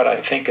kind of what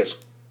I think is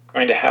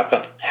going to have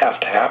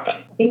to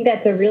happen. I think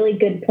that's a really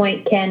good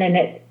point, Ken, and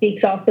it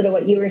speaks also to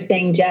what you were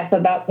saying, Jeff,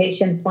 about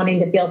patients wanting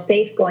to feel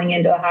safe going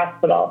into a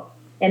hospital.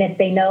 And if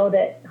they know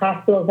that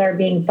hospitals are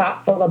being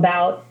thoughtful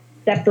about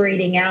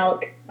separating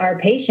out our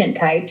patient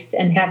types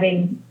and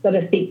having, so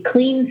to speak,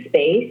 clean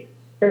space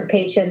for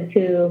patients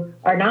who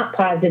are not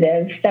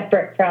positive,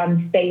 separate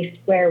from space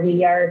where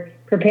we are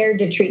prepared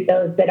to treat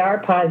those that are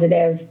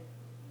positive,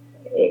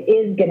 it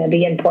is going to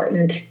be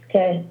important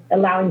to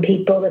allowing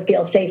people to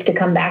feel safe to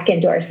come back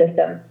into our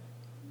system.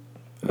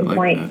 I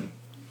like that.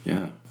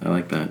 Yeah, I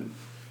like that.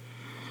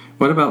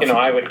 What about...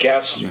 I would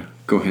guess... Yeah,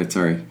 go ahead.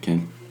 Sorry,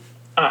 Ken.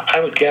 I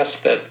would guess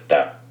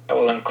that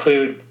will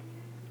include,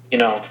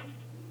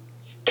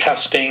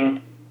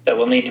 testing that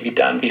will need to be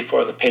done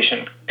before the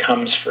patient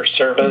comes for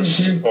service,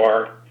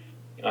 or,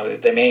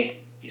 they may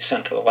be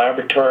sent to the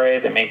laboratory.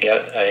 They may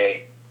get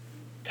a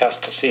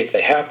test to see if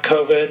they have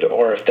COVID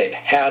or if they've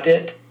had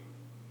it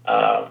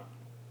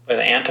with an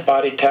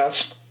antibody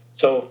test.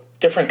 So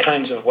different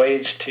kinds of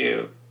ways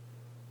to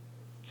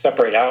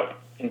separate out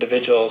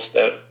individuals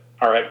that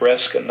are at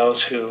risk and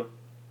those who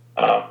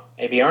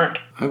maybe aren't.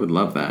 I would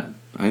love that.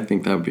 I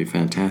think that would be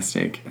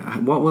fantastic.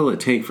 What will it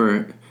take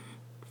for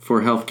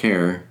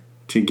healthcare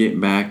to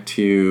get back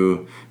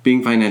to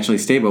being financially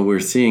stable? We're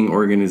seeing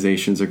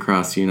organizations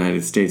across the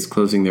United States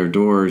closing their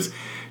doors,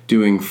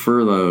 doing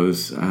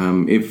furloughs.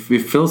 It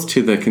feels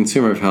to the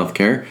consumer of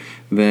healthcare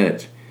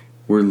that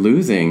we're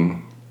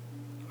losing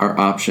our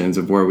options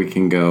of where we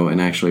can go and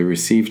actually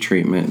receive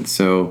treatment.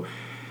 So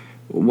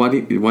what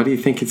do you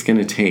think it's going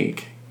to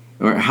take?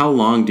 Or how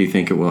long do you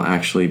think it will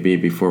actually be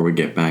before we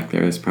get back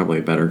there? Is probably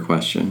a better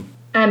question.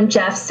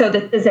 Jeff, so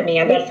this is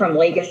Amanda from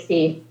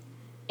Legacy,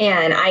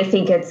 and I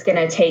think it's going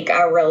to take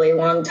a really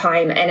long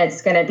time, and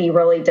it's going to be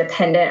really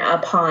dependent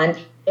upon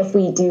if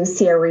we do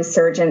see a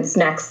resurgence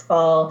next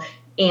fall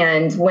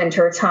and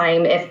winter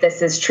time, if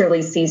this is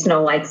truly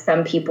seasonal like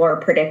some people are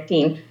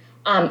predicting.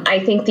 I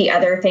think the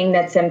other thing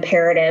that's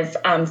imperative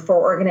for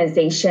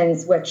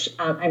organizations, which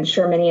I'm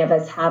sure many of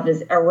us have,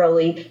 is a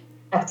really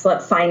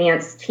excellent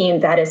finance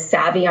team that is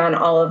savvy on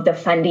all of the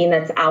funding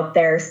that's out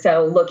there.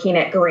 So looking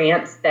at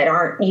grants that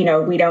aren't,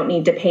 we don't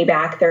need to pay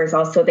back. There's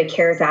also the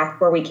CARES Act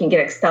where we can get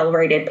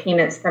accelerated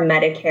payments from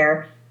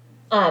Medicare,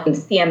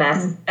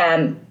 CMS,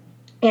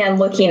 and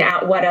looking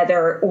at what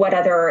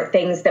other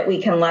things that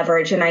we can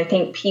leverage. And I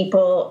think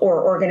people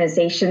or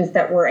organizations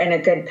that were in a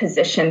good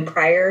position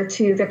prior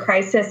to the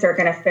crisis are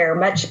going to fare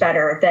much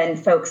better than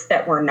folks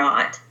that were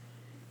not.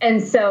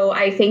 And so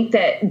I think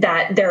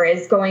that there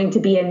is going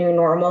to be a new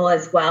normal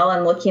as well,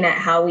 and looking at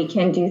how we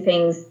can do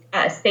things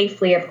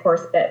safely, of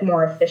course, but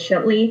more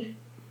efficiently.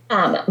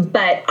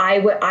 But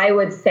I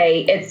would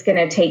say it's going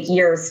to take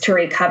years to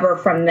recover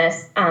from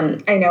this.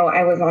 I know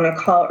I was on a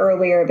call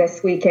earlier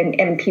this week,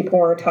 and people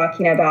were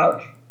talking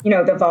about,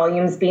 the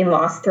volumes being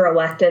lost through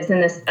electives.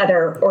 And this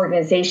other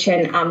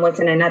organization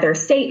was in another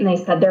state, and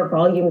they said their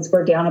volumes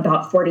were down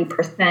about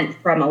 40%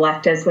 from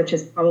electives, which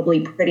is probably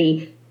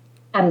pretty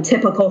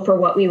typical for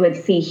what we would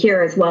see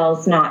here, as well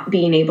as not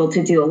being able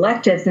to do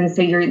electives. And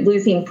so you're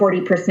losing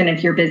 40%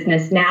 of your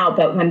business now,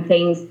 but when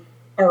things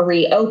are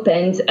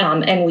reopened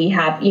and we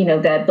have,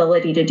 the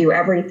ability to do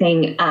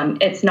everything,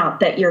 it's not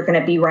that you're going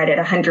to be right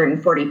at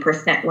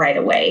 140% right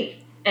away.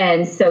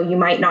 And so you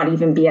might not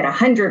even be at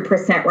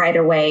 100% right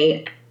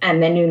away,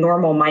 and the new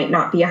normal might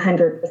not be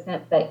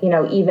 100%, but,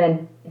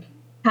 even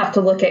have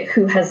to look at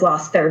who has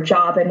lost their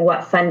job and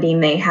what funding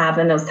they have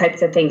and those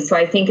types of things. So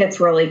I think it's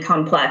really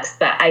complex,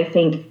 but I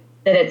think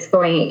that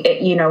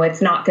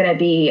it's not going to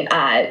be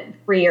a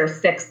 3 or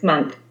 6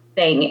 month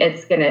thing.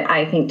 It's going to,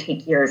 I think,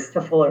 take years to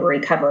fully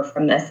recover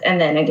from this.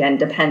 And then again,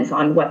 depends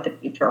on what the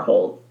future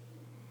holds.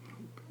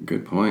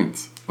 Good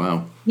points.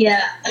 Wow.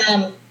 Yeah.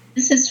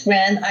 This is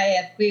Ren.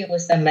 I agree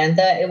with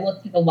Amanda. It will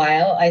take a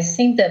while. I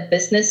think the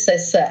business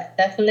is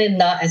definitely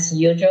not as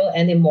usual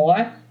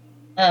anymore.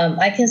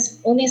 I can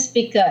only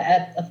speak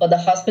for the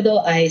hospital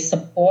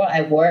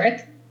I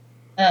work.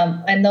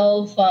 I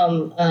know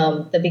from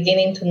the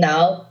beginning to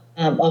now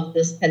of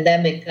this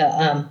pandemic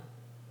stuff,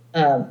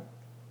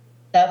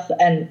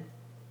 and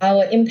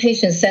our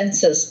inpatient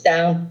census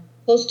down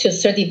close to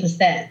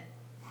 30%.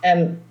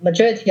 And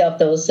majority of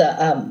those,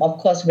 of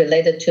course,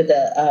 related to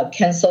the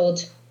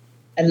canceled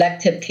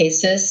elective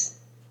cases.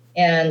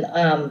 and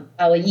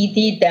our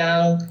ED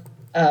down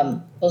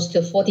close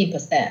to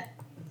 40%.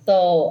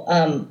 So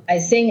I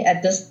think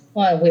at this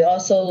point, we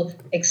also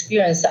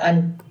experience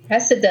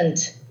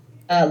unprecedented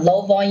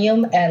low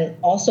volume and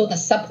also the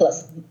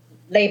surplus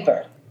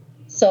labor.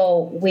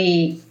 So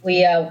we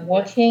are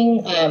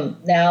working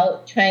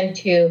now trying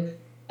to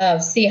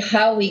see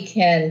how we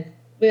can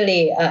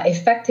really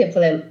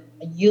effectively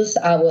use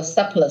our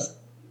surplus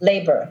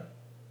labor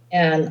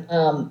and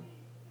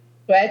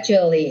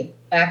gradually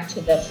back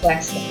to the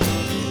flexing.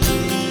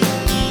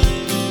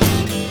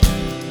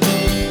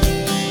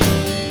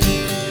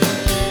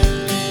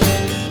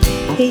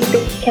 This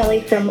is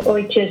Kelly from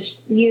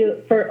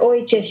OHSU. For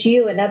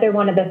OHSU, another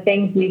one of the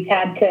things we've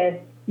had to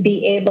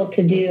be able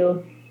to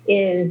do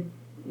is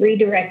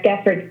redirect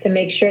efforts to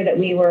make sure that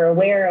we were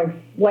aware of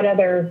what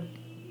other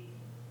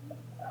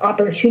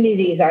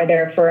opportunities are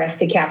there for us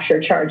to capture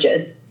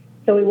charges.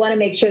 So we want to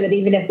make sure that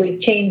even if we've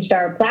changed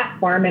our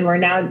platform and we're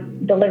now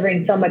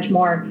delivering so much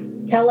more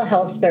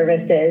telehealth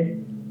services,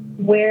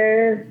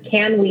 where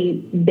can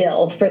we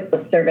bill for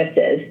those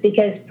services?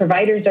 Because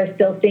providers are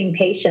still seeing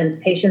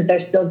patients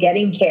are still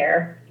getting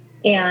care,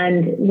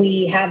 and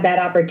we have that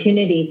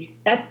opportunity.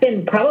 That's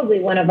been probably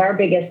one of our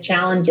biggest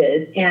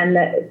challenges, and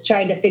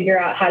trying to figure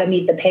out how to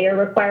meet the payer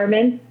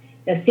requirements.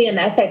 The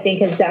CMS, I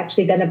think, has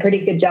actually done a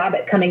pretty good job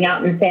at coming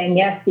out and saying,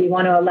 yes, we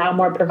want to allow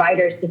more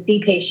providers to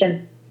see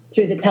patients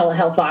through the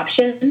telehealth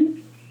options,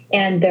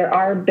 and there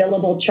are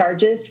billable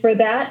charges for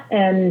that.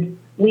 And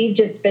we've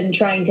just been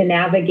trying to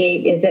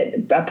navigate, is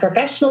it a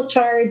professional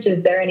charge?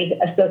 Is there any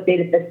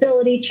associated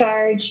facility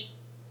charge?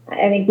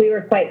 I think we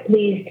were quite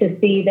pleased to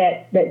see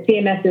that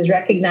CMS is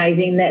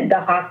recognizing that the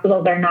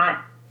hospitals are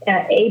not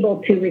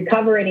able to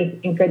recover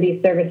anything for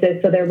these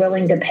services, so they're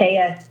willing to pay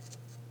us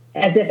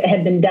as if it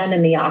had been done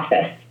in the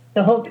office.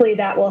 So hopefully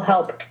that will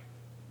help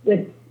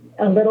with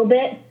a little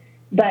bit.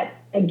 But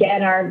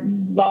again, our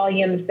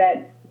volumes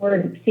that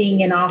we're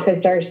seeing in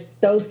office are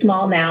so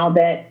small now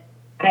that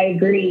I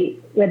agree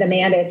with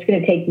Amanda, it's going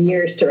to take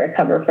years to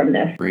recover from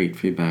this. Great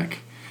feedback.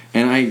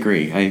 And I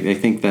agree. I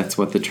think that's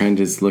what the trend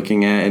is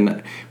looking at.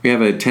 And we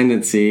have a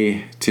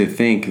tendency to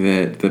think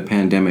that the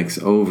pandemic's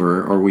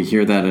over, or we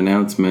hear that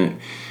announcement.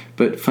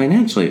 But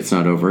financially, it's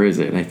not over, is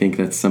it? I think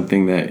that's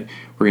something that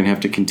we're going to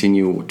have to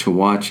continue to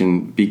watch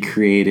and be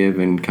creative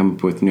and come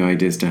up with new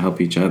ideas to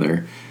help each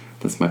other.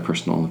 That's my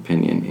personal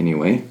opinion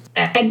anyway.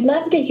 I'd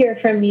love to hear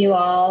from you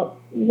all.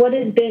 What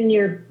has been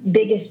your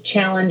biggest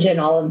challenge in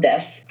all of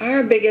this?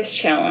 Our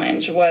biggest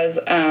challenge was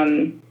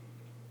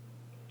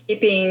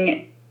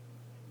keeping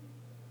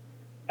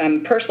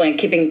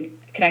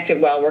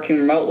connected while working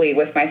remotely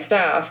with my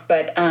staff.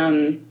 But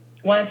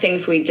one of the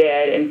things we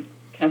did, and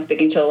kind of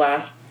speaking to the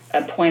last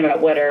point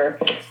about what are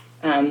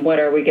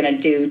we going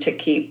to do to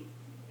keep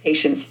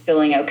patients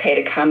feeling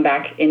okay to come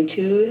back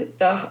into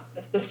the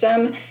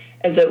system,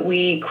 is that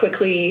we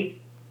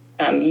quickly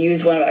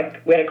used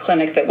we had a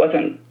clinic that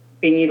wasn't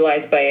being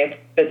utilized by a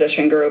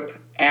physician group,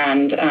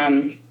 and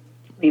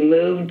we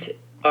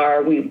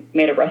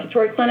made a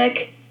respiratory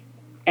clinic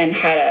and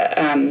had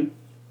a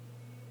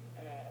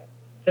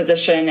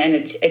physician and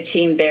a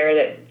team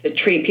there to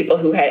treat people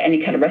who had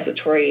any kind of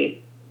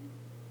respiratory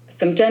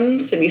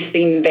symptoms to be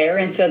seen there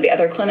instead of the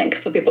other clinic,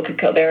 so people could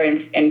go there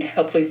and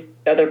hopefully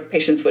the other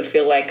patients would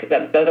feel like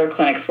that the other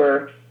clinics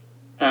were,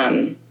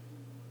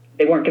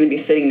 they weren't going to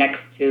be sitting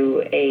next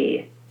to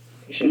a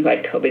patient who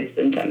had COVID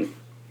symptoms.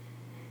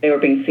 They were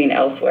being seen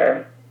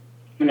elsewhere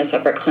in a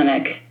separate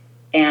clinic.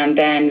 And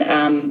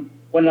then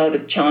one of the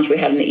challenge we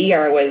had in the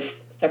ER was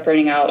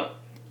separating out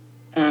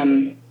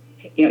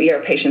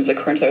ER patients with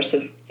current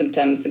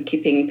symptoms and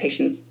keeping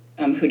patients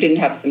who didn't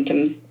have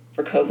symptoms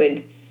for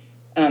COVID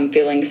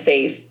feeling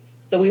safe.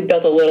 So we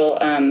built a little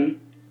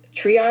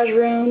triage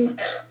room.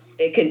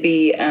 They could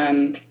be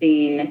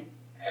seen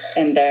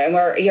in there. And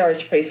our ER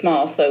is pretty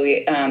small, so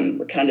we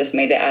kind of just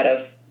made it out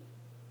of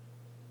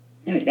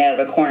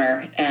a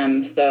corner.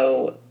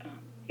 So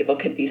people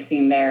could be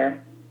seen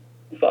there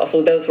as well.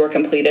 So those were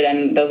completed,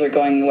 and those are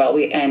going well.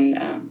 We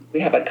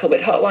have a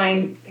COVID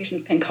hotline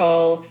patients can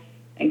call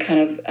and kind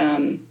of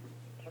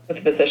talk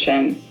with the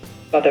physician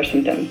about their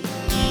symptoms.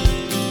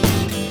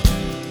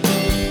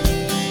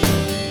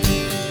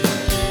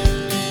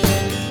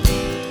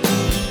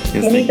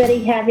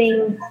 Anybody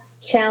having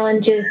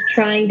challenges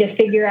trying to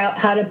figure out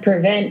how to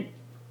prevent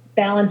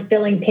balance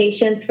billing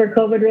patients for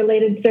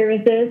COVID-related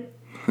services?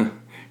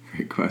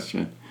 Great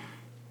question.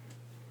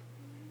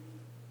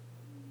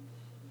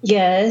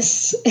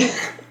 Yes.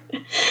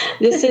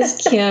 This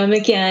is Kim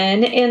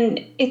again,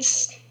 and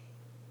it's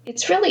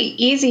really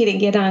easy to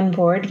get on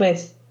board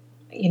with,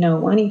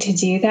 wanting to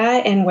do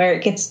that, and where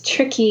it gets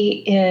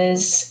tricky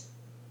is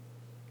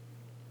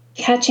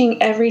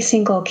catching every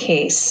single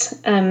case.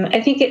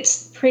 I think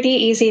it's pretty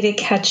easy to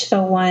catch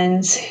the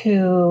ones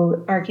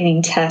who are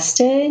getting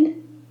tested,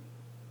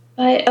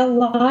 but a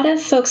lot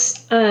of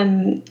folks,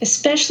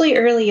 especially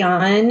early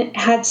on,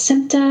 had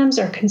symptoms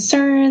or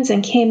concerns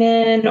and came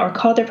in or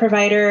called their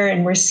provider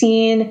and were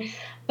seen,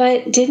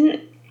 but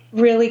didn't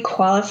really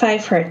qualify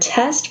for a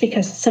test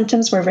because the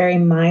symptoms were very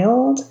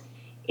mild.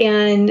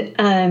 And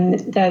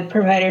the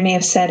provider may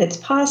have said it's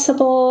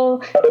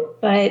possible,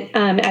 but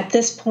at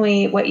this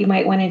point, what you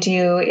might want to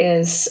do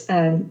is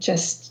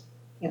just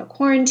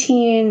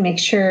quarantine, make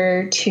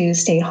sure to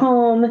stay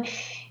home,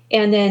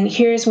 and then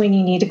here's when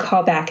you need to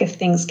call back if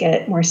things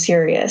get more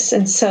serious.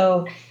 And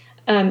so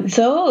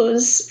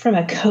those, from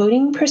a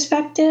coding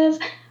perspective,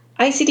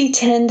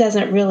 ICD-10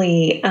 doesn't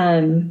really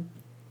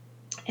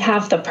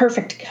have the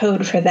perfect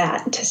code for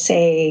that to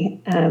say,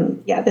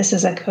 this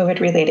is a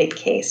COVID-related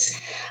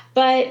case.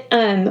 But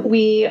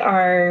we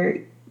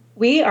are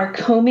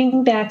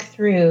combing back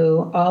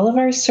through all of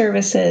our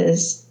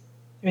services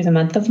through the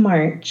month of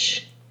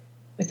March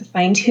with a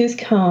fine-tooth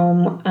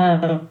comb.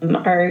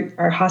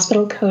 Our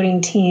hospital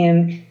coding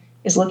team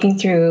is looking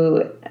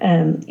through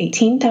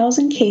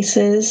 18,000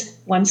 cases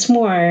once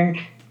more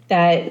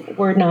that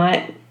were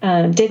not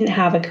didn't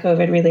have a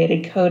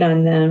COVID-related code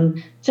on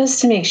them,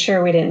 just to make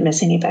sure we didn't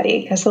miss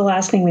anybody. Because the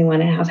last thing we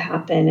want to have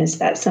happen is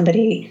that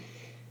somebody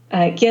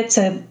gets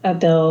a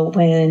bill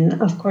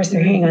when, of course,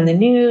 they're hearing on the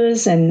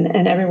news and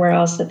everywhere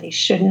else that they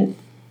shouldn't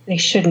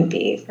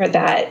be for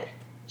that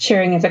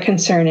sharing of a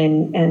concern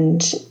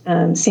and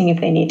seeing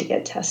if they need to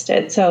get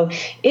tested. So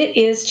it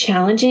is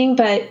challenging,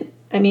 but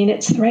I mean,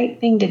 it's the right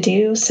thing to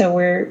do. So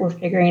we're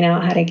figuring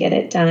out how to get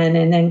it done.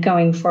 And then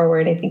going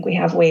forward, I think we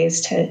have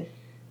ways to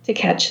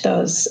catch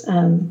those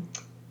in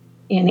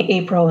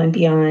April and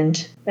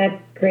beyond.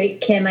 That's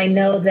great, Kim. I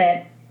know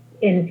that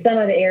in some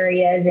of the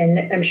areas,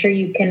 and I'm sure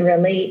you can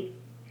relate,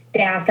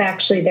 staff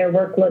actually, their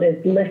workload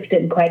is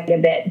lifted quite a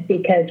bit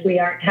because we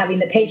aren't having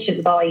the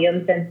patient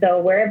volumes. And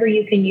so wherever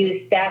you can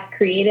use staff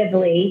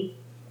creatively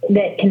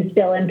that can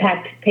still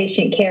impact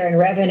patient care and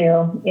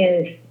revenue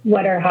is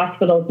what our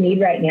hospitals need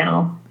right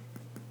now.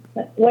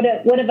 What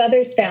have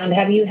others found?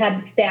 Have you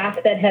had staff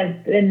that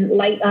have been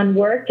light on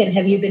work, and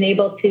have you been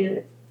able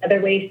to other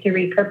ways to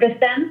repurpose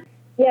them?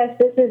 Yes,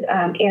 this is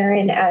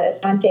Erin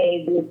at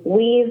Asante.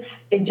 We've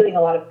been doing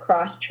a lot of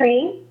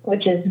cross-train,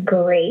 which is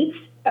great.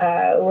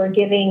 We're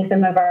giving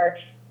some of our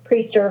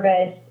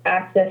pre-service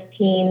access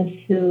teams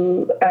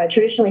who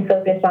traditionally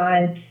focus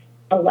on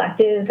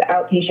elective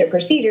outpatient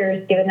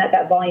procedures, given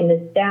that volume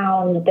is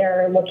down,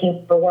 they're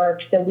looking for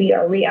work. So we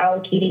are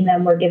reallocating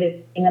them. We're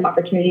giving them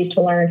opportunities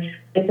to learn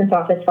business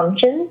office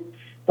functions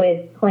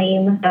with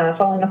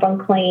following up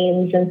on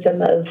claims and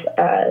some of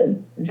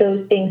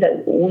those things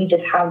that we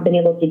just haven't been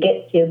able to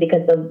get to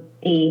because of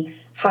the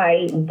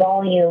high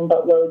volume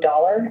but low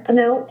dollar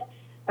amount.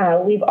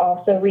 We've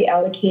also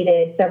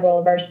reallocated several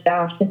of our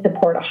staff to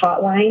support a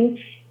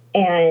hotline,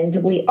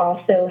 and we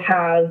also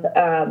have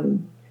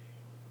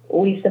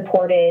we've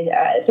supported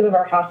some of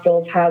our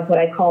hospitals have what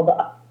I call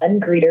the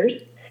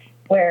ungreeters,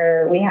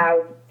 where we have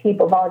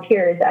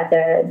volunteers at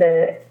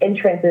the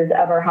entrances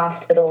of our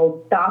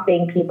hospital,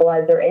 stopping people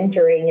as they're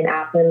entering and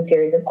asking them a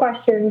series of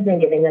questions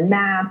and giving them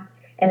masks,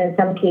 and in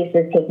some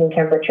cases taking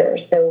temperatures.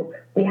 So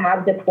we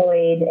have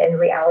deployed and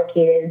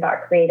reallocated and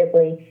thought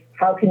creatively,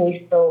 how can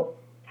we still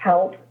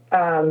help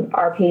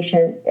our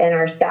patients and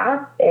our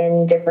staff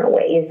in different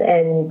ways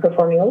and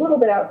performing a little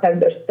bit outside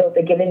of their scope,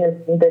 but giving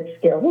them some good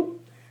skills.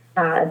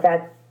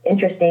 That's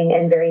interesting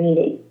and very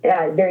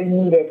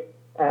needed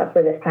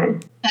for this time.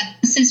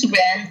 This is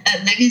Ren.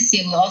 At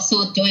Legacy, we're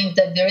also doing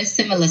the very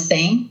similar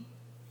thing.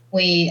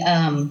 We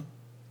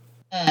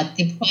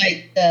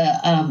deployed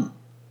the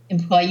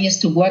employees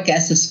to work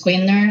as a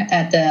screener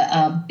at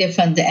the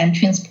different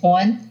entrance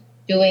point,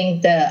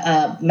 doing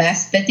the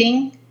mask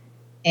fitting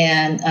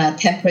and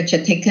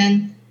temperature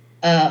taken.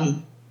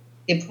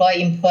 Deploy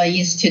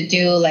employees to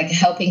do like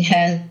helping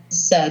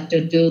hands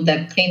to do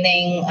the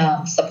cleaning,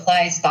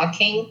 supply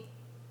stocking.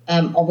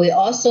 We're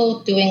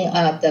also doing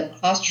the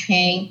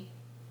cross-train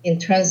in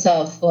terms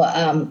of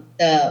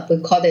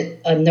we call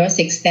it a nurse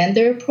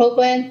extender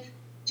program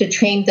to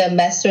train the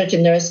med-surg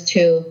nurse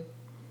to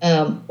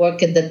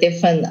work in the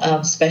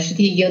different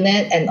specialty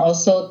unit, and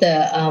also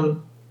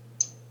the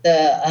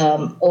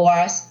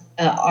ORs,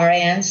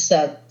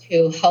 RNs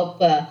to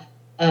help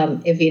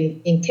if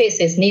in case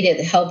it's needed,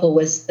 help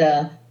with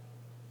the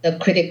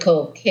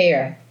critical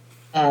care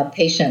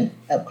patient,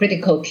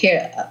 critical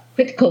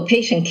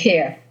patient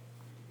care,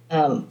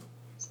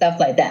 stuff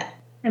like that.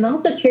 I'm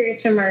also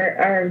curious from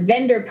our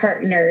vendor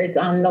partners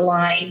on the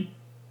line,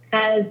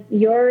 has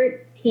your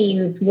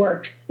team's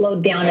work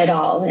slowed down at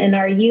all? And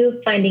are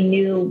you finding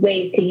new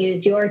ways to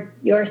use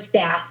your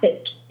staff to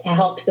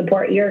help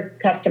support your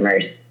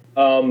customers?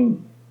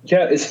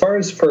 As far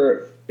as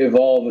for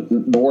Evolve,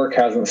 the work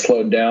hasn't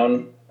slowed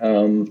down.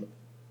 And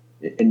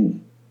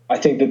I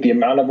think that the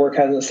amount of work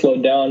hasn't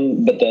slowed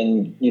down, but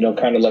then,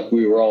 kind of like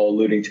we were all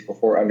alluding to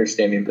before,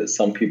 understanding that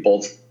some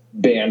people's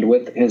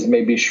bandwidth has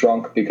maybe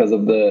shrunk because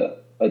of the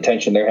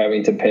attention they're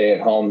having to pay at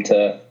home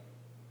to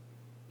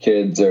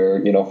kids,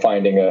 or,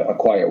 finding a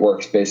quiet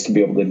workspace to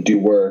be able to do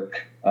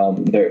work.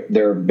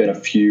 There have been a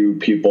few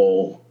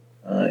people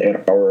in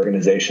our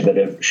organization that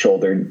have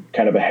shouldered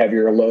kind of a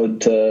heavier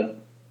load to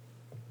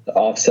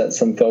offset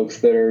some folks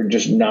that are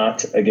just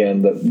not,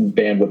 again, the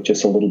bandwidth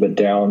just a little bit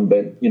down.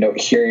 But,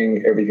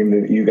 hearing everything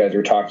that you guys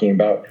are talking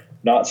about,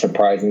 not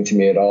surprising to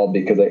me at all,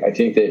 because I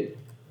think that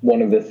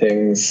one of the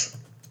things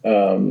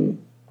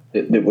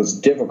that was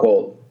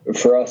difficult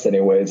for us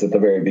anyways at the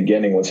very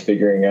beginning was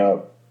figuring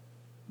out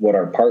what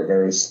our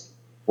partners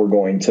were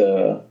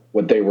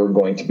what they were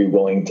going to be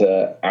willing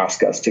to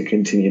ask us to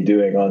continue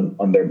doing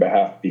on their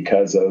behalf,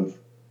 because of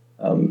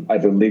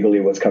either legally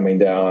what's coming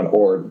down,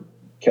 or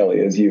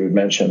Kelly, as you had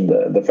mentioned,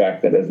 the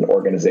fact that as an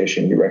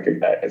organization you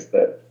recognize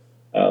that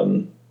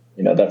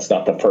that's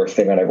not the first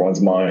thing on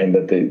everyone's mind,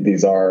 that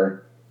these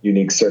are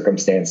unique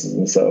circumstances.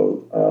 And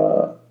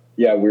so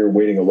we were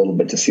waiting a little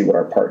bit to see what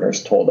our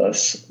partners told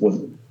us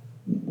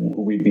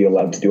we'd be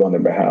allowed to do on their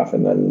behalf,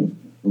 and then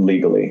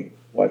legally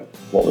what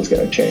was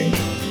going to change.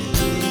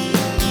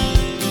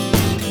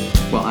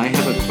 Well, I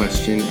have a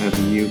question of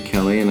you,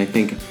 Kelly, and I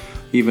think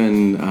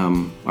even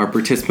our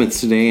participants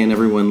today and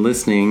everyone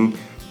listening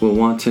will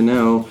want to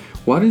know,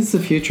 what is the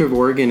future of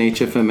Oregon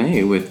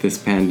HFMA with this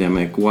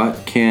pandemic?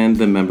 What can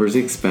the members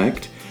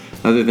expect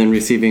other than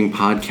receiving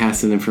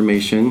podcasts and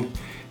information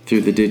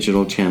through the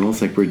digital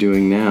channels like we're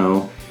doing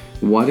now?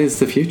 What is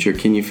the future?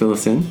 Can you fill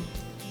us in?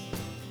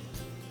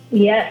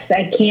 Yes,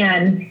 I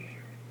can.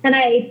 And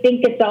I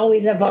think it's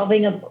always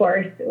evolving, of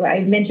course.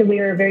 I mentioned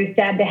we were very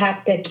sad to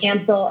have to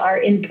cancel our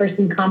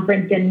in-person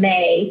conference in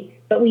May,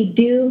 but we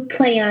do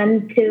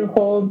plan to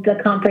hold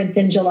the conference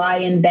in July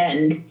in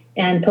Bend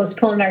and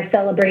postpone our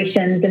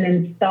celebrations and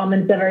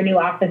installments of our new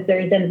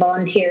officers and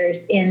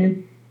volunteers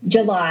in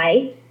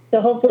July. So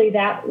hopefully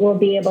that will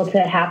be able to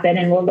happen,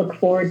 and we'll look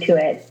forward to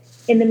it.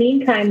 In the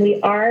meantime,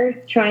 we are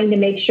trying to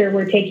make sure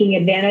we're taking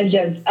advantage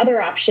of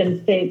other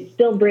options to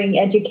still bring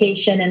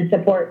education and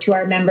support to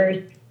our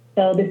members.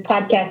 So this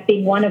podcast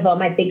being one of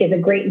them, I think, is a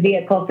great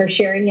vehicle for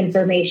sharing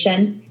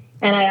information.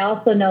 And I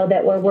also know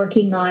that we're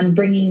working on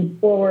bringing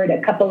forward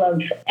a couple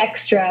of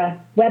extra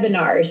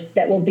webinars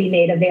that will be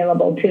made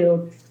available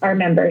to our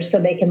members so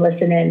they can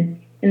listen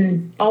in.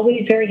 And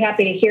always very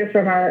happy to hear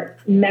from our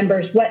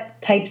members what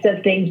types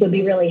of things would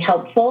be really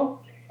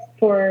helpful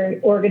for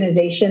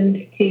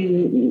organizations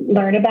to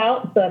learn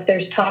about. So if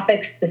there's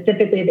topics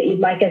specifically that you'd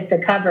like us to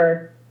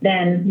cover,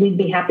 then we'd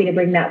be happy to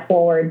bring that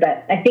forward.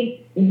 But I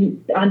think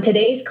on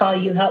today's call,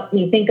 you helped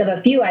me think of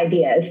a few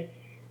ideas,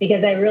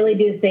 because I really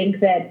do think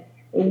that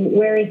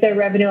where is there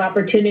revenue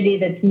opportunity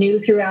that's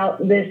new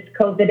throughout this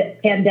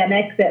COVID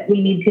pandemic that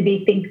we need to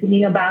be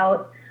thinking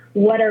about?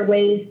 What are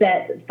ways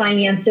that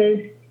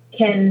finances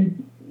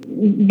can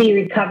be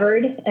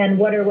recovered, and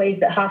what are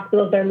ways that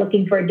hospitals are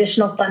looking for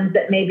additional funds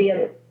that may be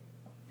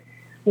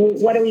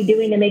what are we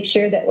doing to make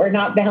sure that we're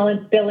not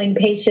balance billing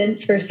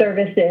patients for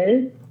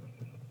services?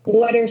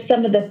 What are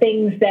some of the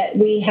things that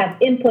we have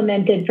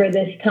implemented for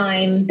this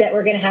time that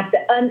we're going to have to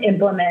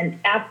unimplement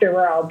after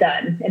we're all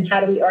done? And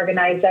how do we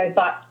organize our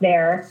thoughts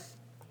there,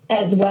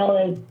 as well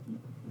as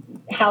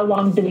how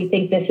long do we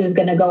think this is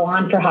going to go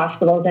on for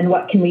hospitals, and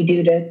what can we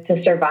do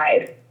to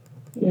survive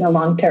in the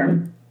long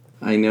term?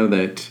 I know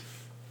that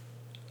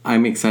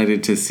I'm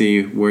excited to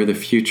see where the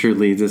future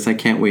leads us. I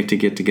can't wait to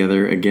get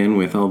together again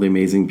with all the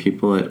amazing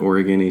people at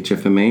Oregon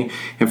HFMA.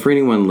 And for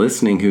anyone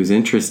listening who's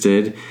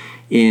interested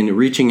in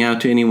reaching out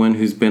to anyone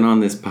who's been on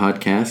this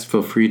podcast,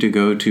 feel free to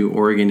go to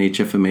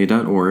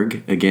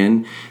OregonHFMA.org.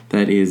 Again,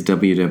 that is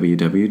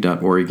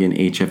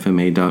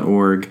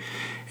www.OregonHFMA.org.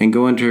 And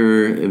go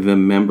under the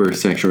member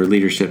section or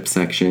leadership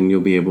section.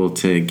 You'll be able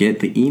to get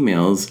the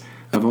emails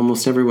of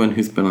almost everyone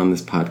who's been on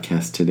this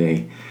podcast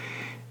today.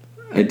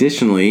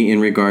 Additionally, in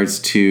regards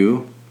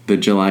to the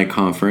July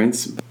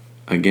conference,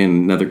 again,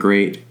 another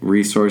great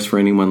resource for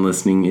anyone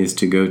listening is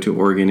to go to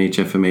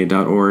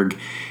OregonHFMA.org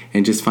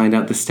and just find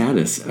out the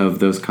status of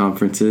those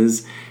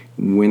conferences,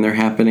 when they're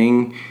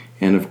happening,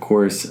 and of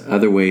course,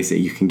 other ways that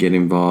you can get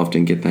involved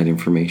and get that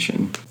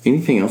information.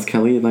 Anything else,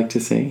 Kelly, you'd like to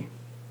say?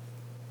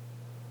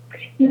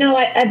 No,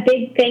 a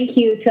big thank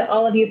you to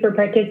all of you for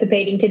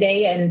participating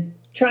today and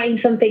trying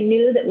something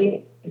new that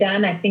we've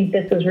done. I think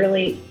this was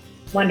really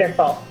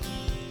wonderful.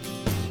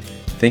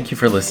 Thank you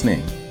for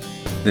listening.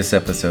 This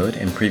episode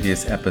and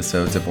previous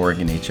episodes of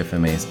Oregon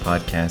HFMA's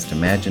podcast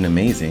Imagine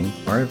Amazing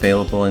are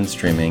available in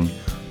streaming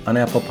on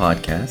Apple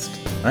Podcast,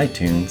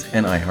 iTunes,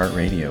 and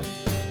iHeartRadio.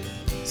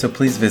 So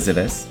please visit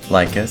us,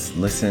 like us,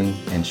 listen,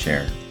 and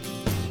share.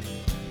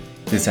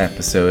 This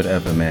episode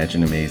of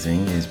Imagine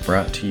Amazing is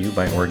brought to you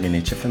by Oregon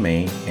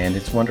HFMA and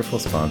its wonderful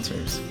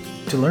sponsors.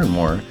 To learn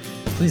more,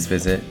 please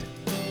visit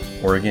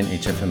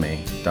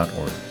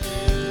OregonHFMA.org.